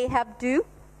Ahab do?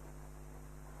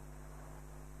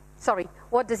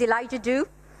 What does Elijah do?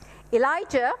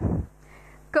 Elijah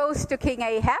goes to King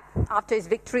Ahab after his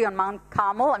victory on Mount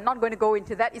Carmel. I'm not going to go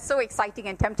into that. It's so exciting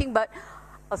and tempting, but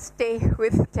I'll stay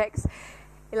with the text.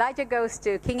 Elijah goes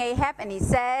to King Ahab and he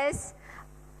says,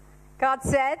 God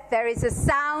said, there is a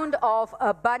sound of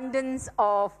abundance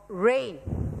of rain.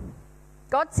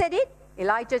 God said it.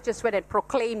 Elijah just went and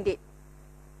proclaimed it.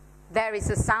 There is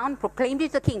a sound, proclaimed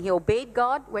it to the king. He obeyed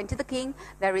God, went to the king.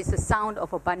 There is a sound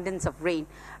of abundance of rain.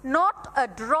 Not a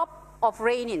drop of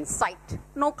rain in sight.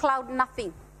 No cloud,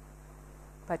 nothing.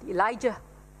 But Elijah,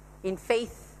 in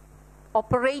faith,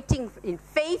 operating in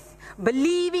faith,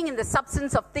 believing in the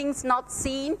substance of things not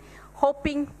seen,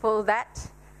 hoping for that.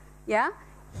 Yeah?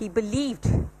 He believed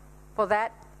for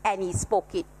that and he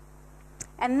spoke it.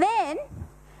 And then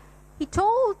he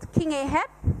told King Ahab,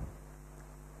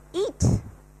 eat,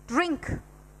 drink,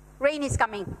 rain is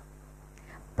coming.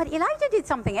 But Elijah did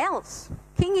something else.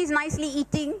 King is nicely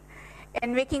eating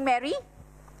and making merry.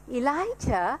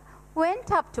 Elijah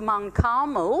went up to Mount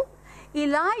Carmel.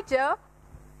 Elijah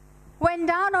went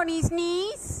down on his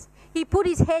knees. He put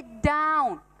his head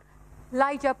down.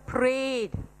 Elijah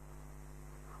prayed.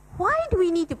 Why do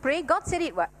we need to pray? God said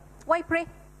it. What? Why pray?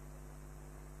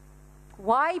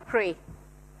 Why pray?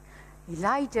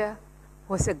 Elijah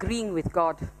was agreeing with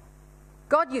God.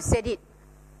 God, you said it.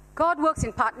 God works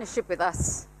in partnership with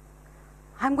us.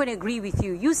 I'm going to agree with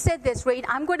you. You said there's rain.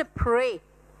 I'm going to pray.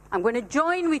 I'm going to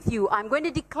join with you. I'm going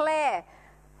to declare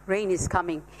rain is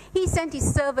coming. He sent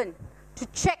his servant to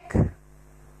check.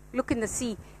 Look in the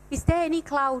sea. Is there any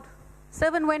cloud?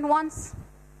 Servant went once.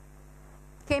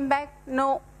 Came back.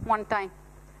 No, one time.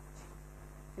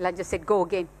 Elijah said, go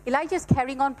again. Elijah's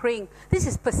carrying on praying. This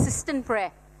is persistent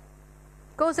prayer.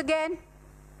 Goes again.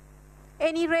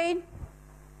 Any rain?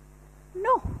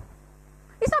 No.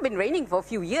 It's not been raining for a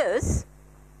few years.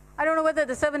 I don't know whether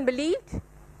the servant believed.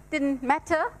 Didn't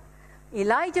matter.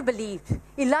 Elijah believed.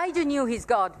 Elijah knew his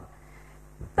God.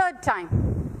 Third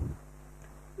time.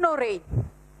 No rain.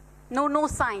 No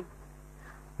sign.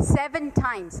 7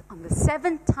 times. On the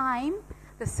 7th time,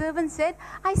 the servant said,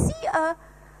 I see a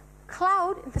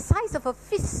cloud the size of a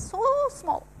fist, so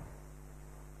small.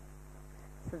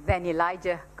 So then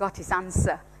Elijah got his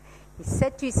answer. He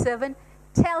said to his servant,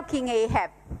 tell King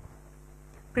Ahab,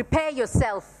 prepare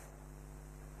yourself.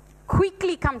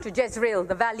 Quickly come to Jezreel,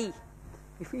 the valley.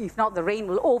 If not, the rain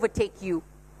will overtake you.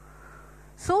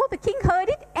 So the king heard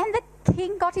it, and the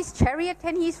king got his chariot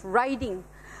and he's riding.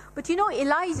 But you know,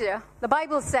 Elijah, the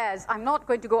Bible says, I'm not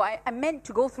going to go, I meant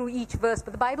to go through each verse,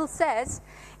 but the Bible says,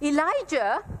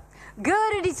 Elijah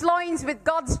girded his loins with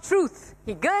God's truth.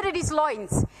 He girded his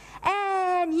loins,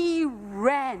 and he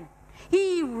ran.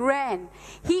 He ran.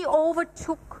 He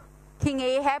overtook King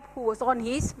Ahab, who was on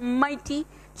his mighty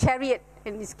chariot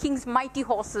and his king's mighty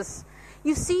horses.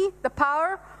 You see the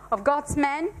power of God's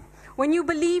man? When you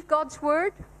believe God's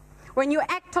word, when you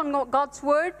act on God's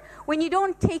word, when you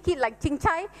don't take it like Ting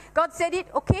Chai, God said it,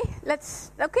 okay,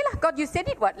 God, you said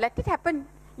it, what? Let it happen.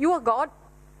 You are God.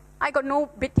 I got no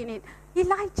bit in it.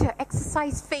 Elijah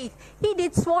exercised faith. He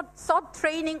did sword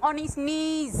training on his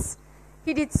knees.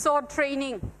 He did sword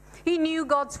training. He knew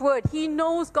God's word. He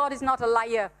knows God is not a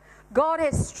liar. God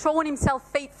has shown himself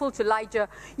faithful to Elijah.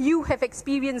 You have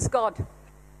experienced God.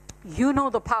 You know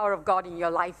the power of God in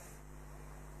your life.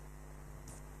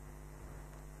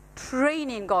 Train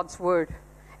in God's word.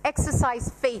 Exercise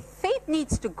faith. Faith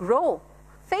needs to grow.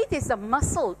 Faith is a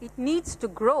muscle. It needs to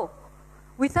grow.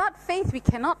 Without faith, we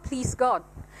cannot please God.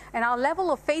 And our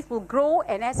level of faith will grow,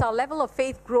 and as our level of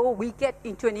faith grows, we get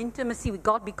into an intimacy with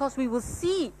God because we will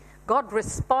see God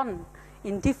respond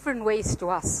in different ways to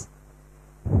us.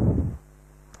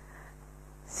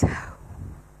 So,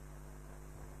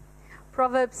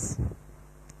 Proverbs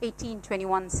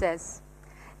 18:21 says,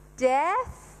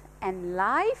 death and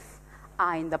life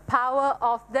are in the power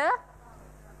of the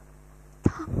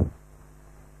tongue.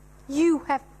 You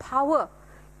have power.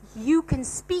 You can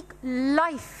speak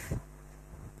life.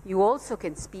 You also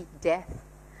can speak death.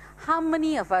 How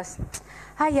many of us,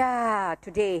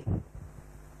 today,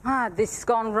 this has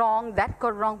gone wrong, that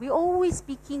got wrong. We're always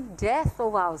speaking death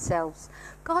over ourselves.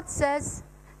 God says,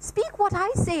 speak what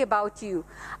I say about you.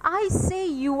 I say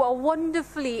you are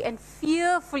wonderfully and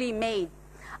fearfully made.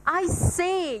 I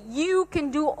say you can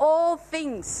do all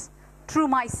things through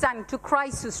my Son, to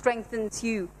Christ who strengthens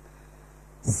you.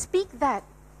 Speak that.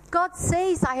 God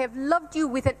says, I have loved you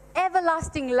with an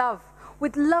everlasting love.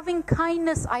 With loving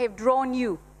kindness I have drawn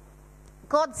you.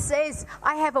 God says,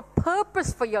 I have a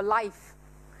purpose for your life.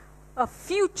 A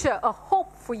future, a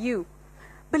hope for you.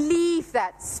 Believe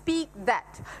that. Speak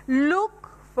that. Look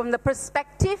from the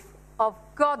perspective of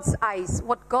God's eyes,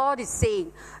 what God is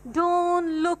saying.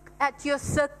 Don't look at your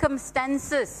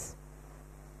circumstances.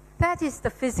 That is the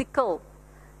physical.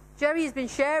 Jerry has been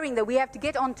sharing that we have to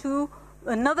get onto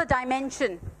another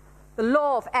dimension, the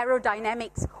law of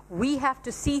aerodynamics. We have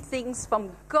to see things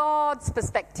from God's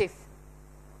perspective.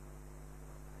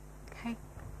 Okay?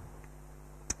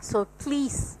 So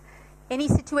please, any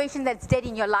situation that's dead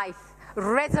in your life,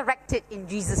 resurrect it in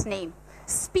Jesus' name.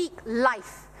 Speak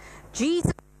life.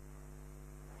 Jesus,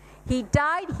 He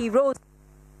died, He rose.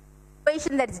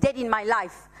 Situation that is dead in my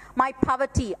life, my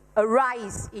poverty,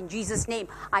 arise in Jesus' name.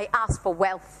 I ask for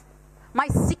wealth. My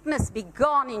sickness be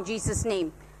gone in Jesus'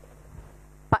 name.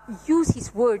 But use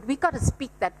His word. We got to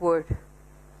speak that word.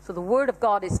 So the word of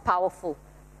God is powerful.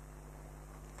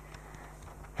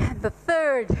 And the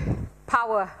third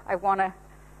power I want to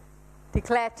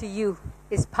declare to you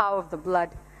is power of the blood.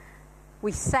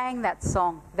 We sang that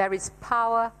song. There is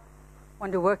power,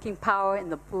 wonder-working power in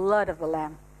the blood of the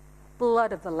Lamb.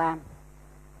 Blood of the Lamb.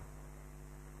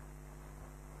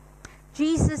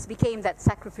 Jesus became that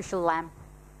sacrificial lamb.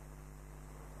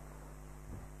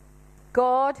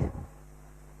 God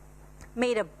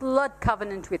made a blood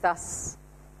covenant with us.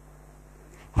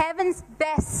 Heaven's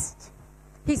best,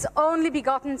 His only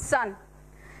begotten Son,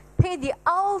 paid the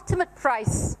ultimate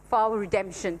price for our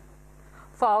redemption,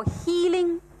 for our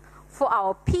healing, for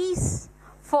our peace,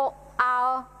 for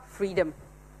our freedom.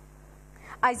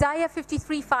 Isaiah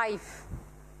 53:5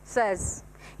 says,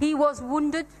 He was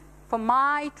wounded for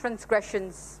my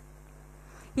transgressions.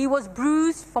 He was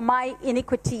bruised for my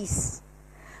iniquities.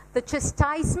 The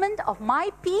chastisement of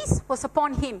my peace was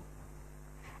upon Him,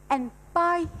 and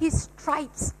by His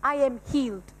stripes I am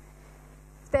healed.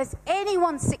 If there's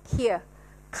anyone sick here,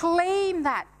 claim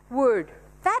that word.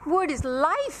 That word is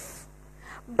life.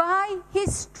 By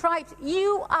His stripes,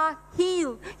 you are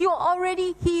healed. You are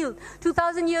already healed.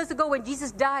 2,000 years ago when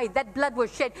Jesus died, that blood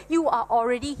was shed. You are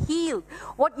already healed.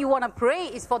 What you want to pray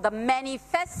is for the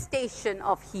manifestation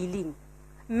of healing.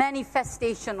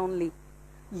 Manifestation only.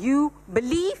 You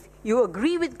believe, you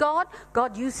agree with God.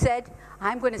 God, you said,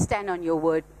 I'm going to stand on your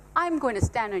word. I'm going to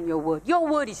stand on your word. Your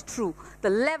word is true.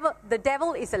 The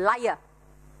devil is a liar.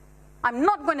 I'm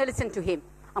not going to listen to him.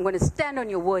 I'm going to stand on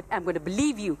your word. I'm going to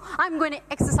believe you. I'm going to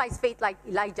exercise faith like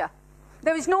Elijah.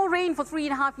 There is no rain for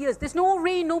 3.5 years. There's no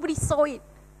rain. Nobody saw it.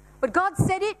 But God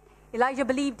said it. Elijah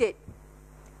believed it.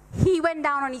 He went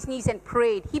down on his knees and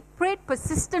prayed. He prayed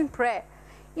persistent prayer.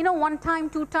 1 time,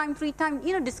 2 times, 3 times.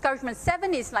 Discouragement.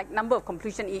 7 is like number of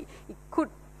completion. It could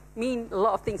mean a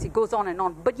lot of things. It goes on and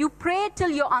on. But you pray till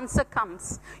your answer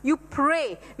comes. You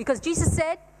pray. Because Jesus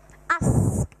said,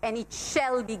 ask and it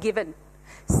shall be given.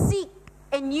 Seek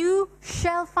and you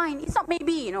shall find. It's not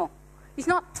maybe, It's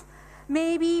not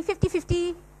maybe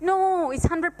 50-50. No, it's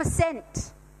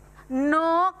 100%.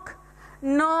 Knock,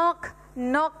 knock,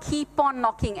 knock, keep on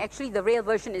knocking. Actually, the real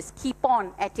version is keep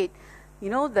on at it.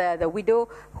 The widow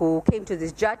who came to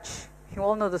this judge. You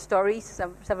all know the story,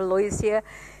 several lawyers here.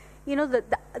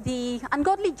 The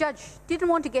ungodly judge didn't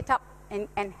want to get up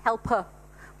and help her.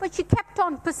 But she kept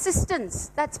on.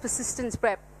 Persistence. That's persistence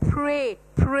prayer. Pray,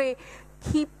 pray.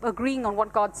 Keep agreeing on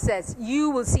what God says.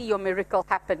 You will see your miracle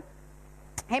happen.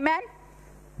 Amen?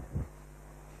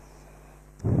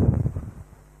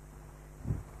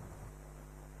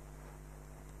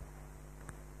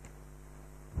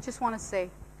 Just want to say,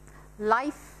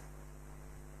 life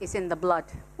is in the blood.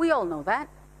 We all know that.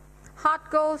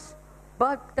 Heart goes,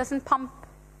 blood doesn't pump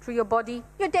through your body,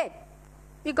 you're dead.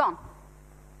 You're gone.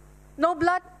 No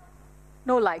blood,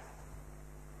 no life.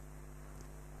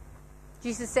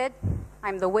 Jesus said,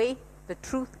 I'm the way, the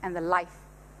truth, and the life.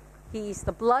 He is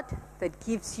the blood that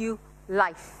gives you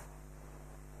life.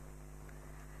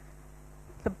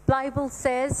 The Bible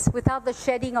says, without the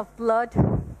shedding of blood,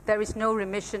 there is no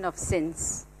remission of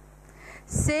sins.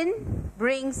 Sin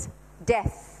brings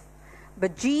death,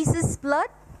 but Jesus' blood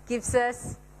gives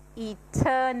us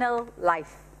eternal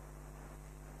life.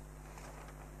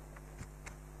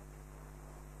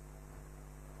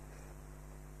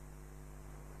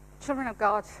 Children of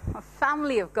God, a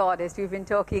family of God, as we've been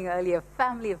talking earlier,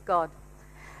 family of God.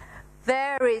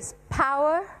 There is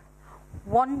power,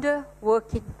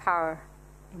 wonder-working power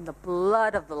in the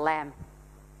blood of the Lamb.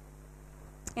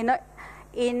 In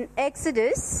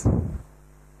Exodus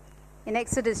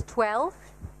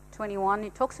 12:21,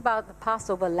 it talks about the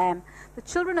Passover lamb. The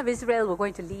children of Israel were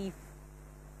going to leave.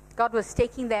 God was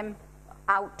taking them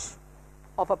out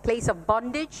of a place of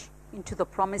bondage into the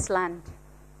promised land.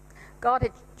 God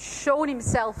had shown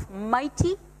Himself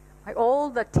mighty by all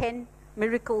the 10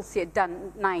 miracles He had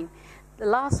done, 9. The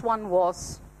last one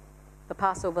was the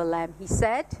Passover lamb. He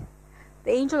said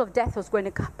the angel of death was going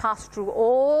to pass through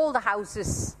all the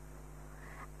houses.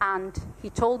 And He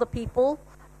told the people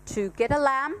to get a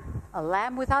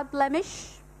lamb without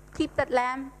blemish, keep that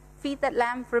lamb, feed that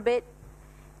lamb for a bit,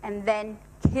 and then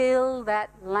kill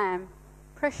that lamb,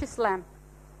 precious lamb.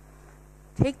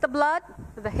 Take the blood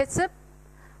with the hyssop,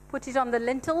 put it on the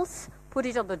lintels, put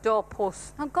it on the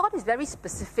doorposts. Now, God is very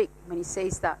specific when He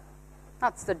says that.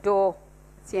 That's the door.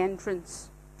 It's the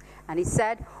entrance. And He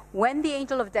said, when the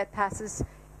angel of death passes,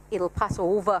 it'll pass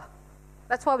over.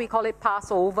 That's why we call it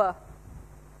Passover.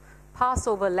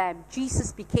 Passover lamb.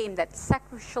 Jesus became that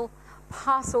sacrificial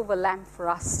Passover lamb for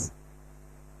us.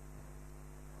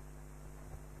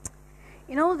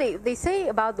 They say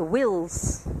about the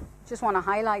wills. Just want to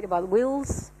highlight about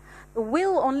wills. The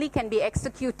will only can be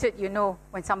executed,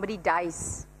 when somebody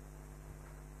dies.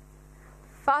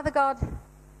 Father God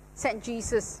sent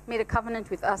Jesus, made a covenant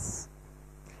with us.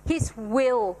 His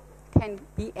will can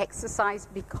be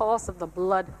exercised because of the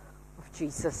blood of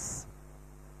Jesus.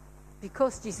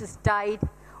 Because Jesus died,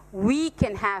 we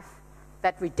can have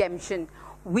that redemption.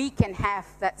 We can have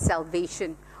that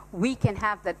salvation. We can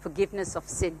have that forgiveness of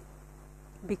sin.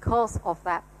 Because of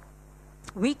that,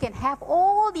 we can have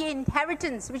all the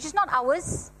inheritance, which is not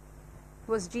ours. It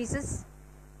was Jesus.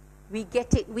 We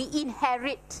get it. We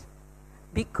inherit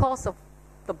because of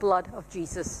the blood of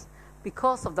Jesus.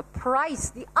 Because of the price,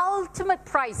 the ultimate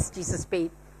price Jesus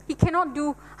paid. He cannot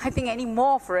do, I think, any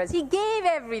more for us. He gave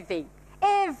everything.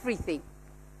 Everything.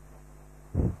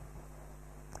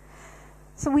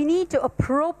 So we need to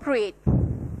appropriate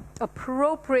the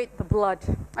blood.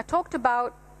 I talked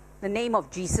about the name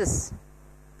of Jesus.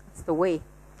 That's the way.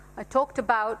 I talked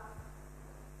about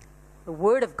the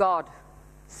Word of God,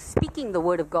 speaking the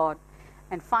Word of God.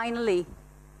 And finally,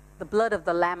 the blood of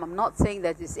the Lamb. I'm not saying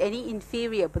that it's any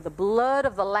inferior, but the blood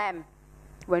of the Lamb.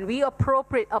 When we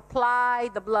apply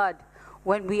the blood,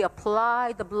 when we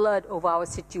apply the blood over our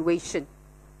situation,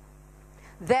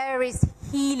 there is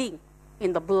healing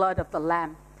in the blood of the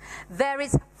Lamb. There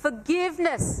is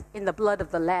forgiveness in the blood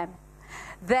of the Lamb.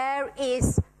 There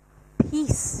is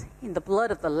peace in the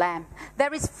blood of the Lamb.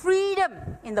 There is freedom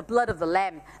in the blood of the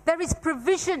Lamb. There is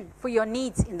provision for your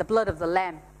needs in the blood of the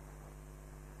Lamb.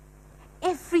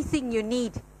 Everything you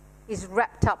need is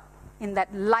wrapped up in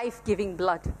that life-giving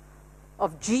blood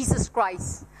of Jesus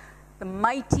Christ, the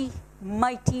mighty,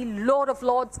 mighty Lord of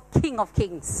Lords, King of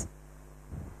Kings.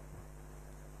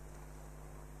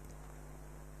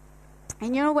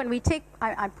 And you know, when we take,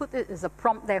 I put it as a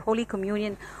prompt there, Holy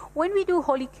Communion. When we do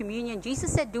Holy Communion,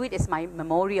 Jesus said, do it as my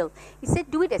memorial. He said,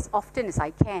 do it as often as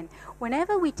I can.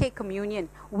 Whenever we take communion,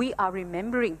 we are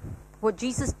remembering what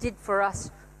Jesus did for us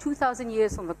 2,000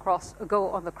 years ago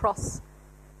on the cross.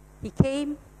 He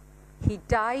came, He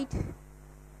died,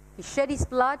 He shed His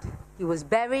blood, He was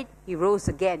buried, He rose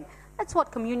again. That's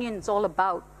what communion is all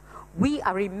about. We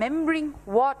are remembering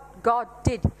what God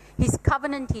did, His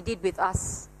covenant He did with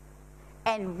us.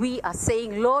 And we are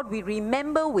saying, Lord, we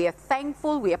remember, we are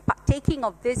thankful, we are partaking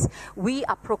of this. We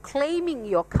are proclaiming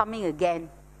You're coming again.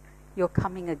 You're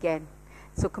coming again.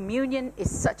 So communion is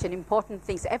such an important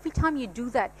thing. So every time you do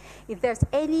that, if there's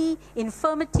any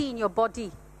infirmity in your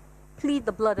body, plead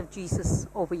the blood of Jesus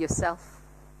over yourself.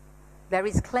 There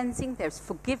is cleansing, there's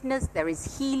forgiveness, there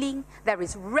is healing, there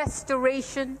is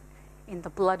restoration in the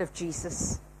blood of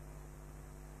Jesus.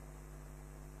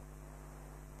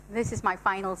 This is my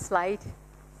final slide.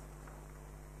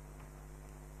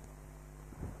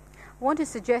 I want to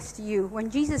suggest to you, when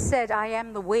Jesus said, I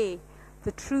am the way,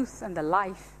 the truth, and the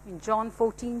life, in John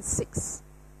 14:6,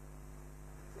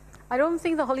 I don't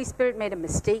think the Holy Spirit made a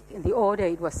mistake in the order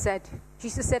it was said.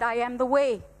 Jesus said, I am the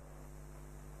way,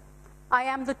 I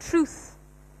am the truth,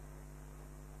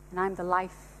 and I'm the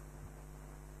life.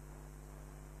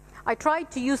 I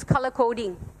tried to use color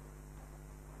coding.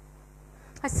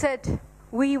 I said,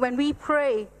 when we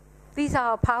pray, these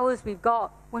are our powers we've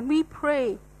got. When we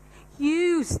pray,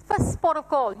 first port of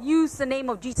call, use the name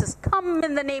of Jesus. Come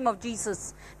in the name of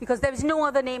Jesus, because there is no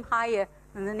other name higher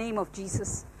than the name of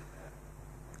Jesus.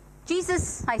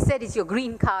 Jesus, I said, is your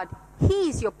green card. He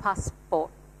is your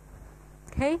passport.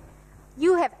 Okay?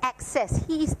 You have access.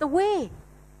 He is the way.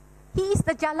 He is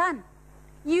the jalan.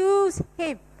 Use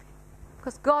Him,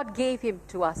 because God gave Him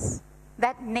to us.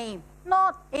 That name,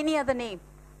 not any other name.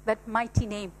 That mighty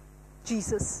name,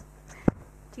 Jesus.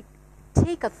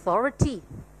 Take authority.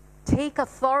 Take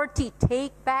authority.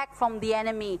 Take back from the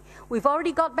enemy. We've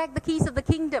already got back the keys of the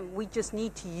kingdom. We just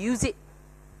need to use it.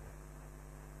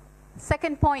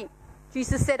 Second point,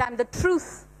 Jesus said, I'm the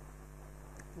truth.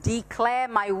 Declare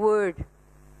my word.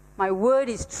 My word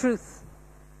is truth.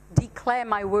 Declare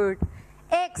my word.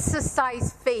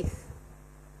 Exercise faith.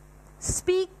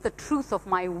 Speak the truth of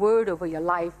my word over your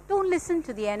life. Don't listen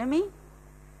to the enemy.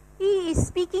 He is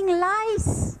speaking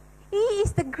lies. He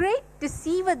is the great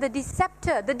deceiver, the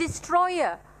deceptor, the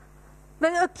destroyer,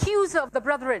 the accuser of the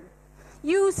brethren.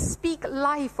 You speak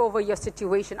life over your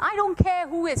situation. I don't care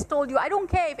who has told you. I don't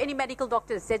care if any medical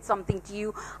doctor has said something to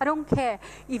you. I don't care.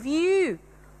 If you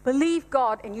believe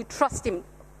God and you trust Him,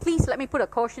 please let me put a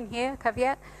caution here,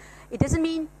 caveat. It doesn't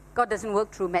mean God doesn't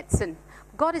work through medicine.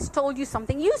 God has told you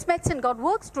something. Use medicine. God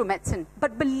works through medicine.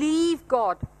 But believe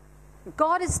God.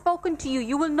 God has spoken to you.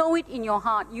 You will know it in your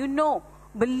heart. You know.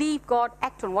 Believe God.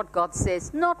 Act on what God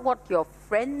says. Not what your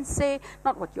friends say.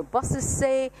 Not what your bosses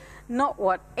say. Not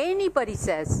what anybody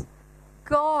says.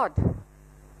 God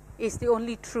is the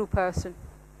only true person.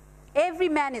 Every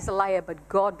man is a liar, but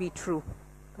God be true.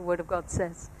 The Word of God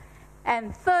says.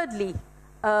 And thirdly,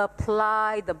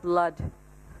 apply the blood.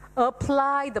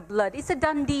 Apply the blood. It's a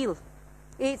done deal.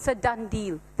 It's a done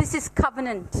deal. This is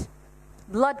covenant.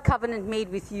 Blood covenant made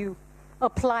with you.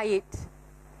 Apply it.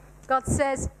 God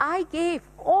says, I gave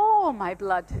all my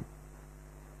blood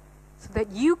so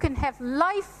that you can have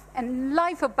life and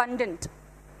life abundant.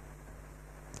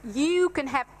 You can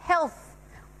have health,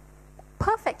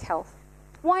 perfect health.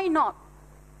 Why not?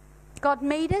 God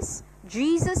made us.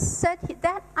 Jesus said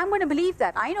that. I'm going to believe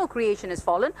that. I know creation has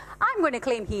fallen. I'm going to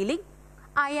claim healing.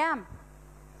 I am.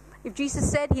 If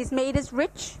Jesus said He's made us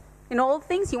rich in all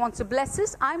things, He wants to bless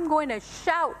us, I'm going to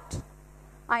shout,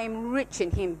 I am rich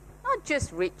in Him. Not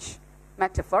just rich,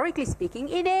 metaphorically speaking,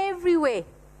 in every way.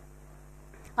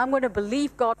 I'm going to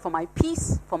believe God for my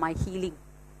peace, for my healing.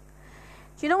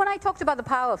 Do you know when I talked about the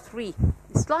power of three?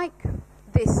 It's like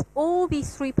this, all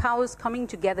these three powers coming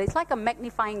together. It's like a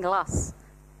magnifying glass.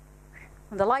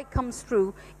 When the light comes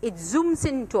through, it zooms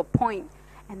into a point,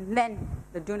 and then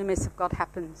the dunamis of God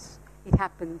happens. It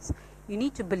happens. You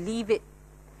need to believe it.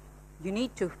 You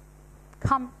need to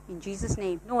come in Jesus'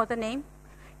 name. No other name.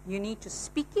 You need to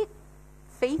speak it.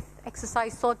 Faith,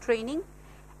 exercise, thought training.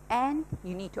 And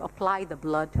you need to apply the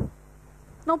blood.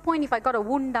 No point if I got a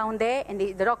wound down there and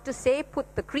the doctor say,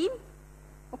 put the cream.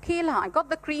 Okay lah, I got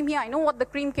the cream here. I know what the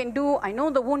cream can do. I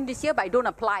know the wound is here, but I don't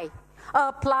apply.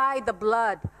 Apply the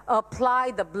blood.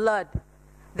 Apply the blood.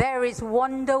 There is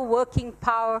wonder-working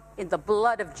power in the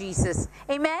blood of Jesus.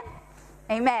 Amen?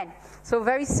 Amen. So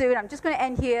very soon, I'm just going to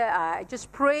end here. I just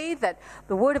pray that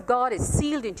the Word of God is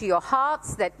sealed into your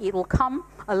hearts, that it will come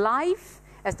alive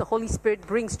as the Holy Spirit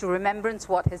brings to remembrance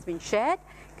what has been shared.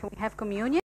 Can we have communion?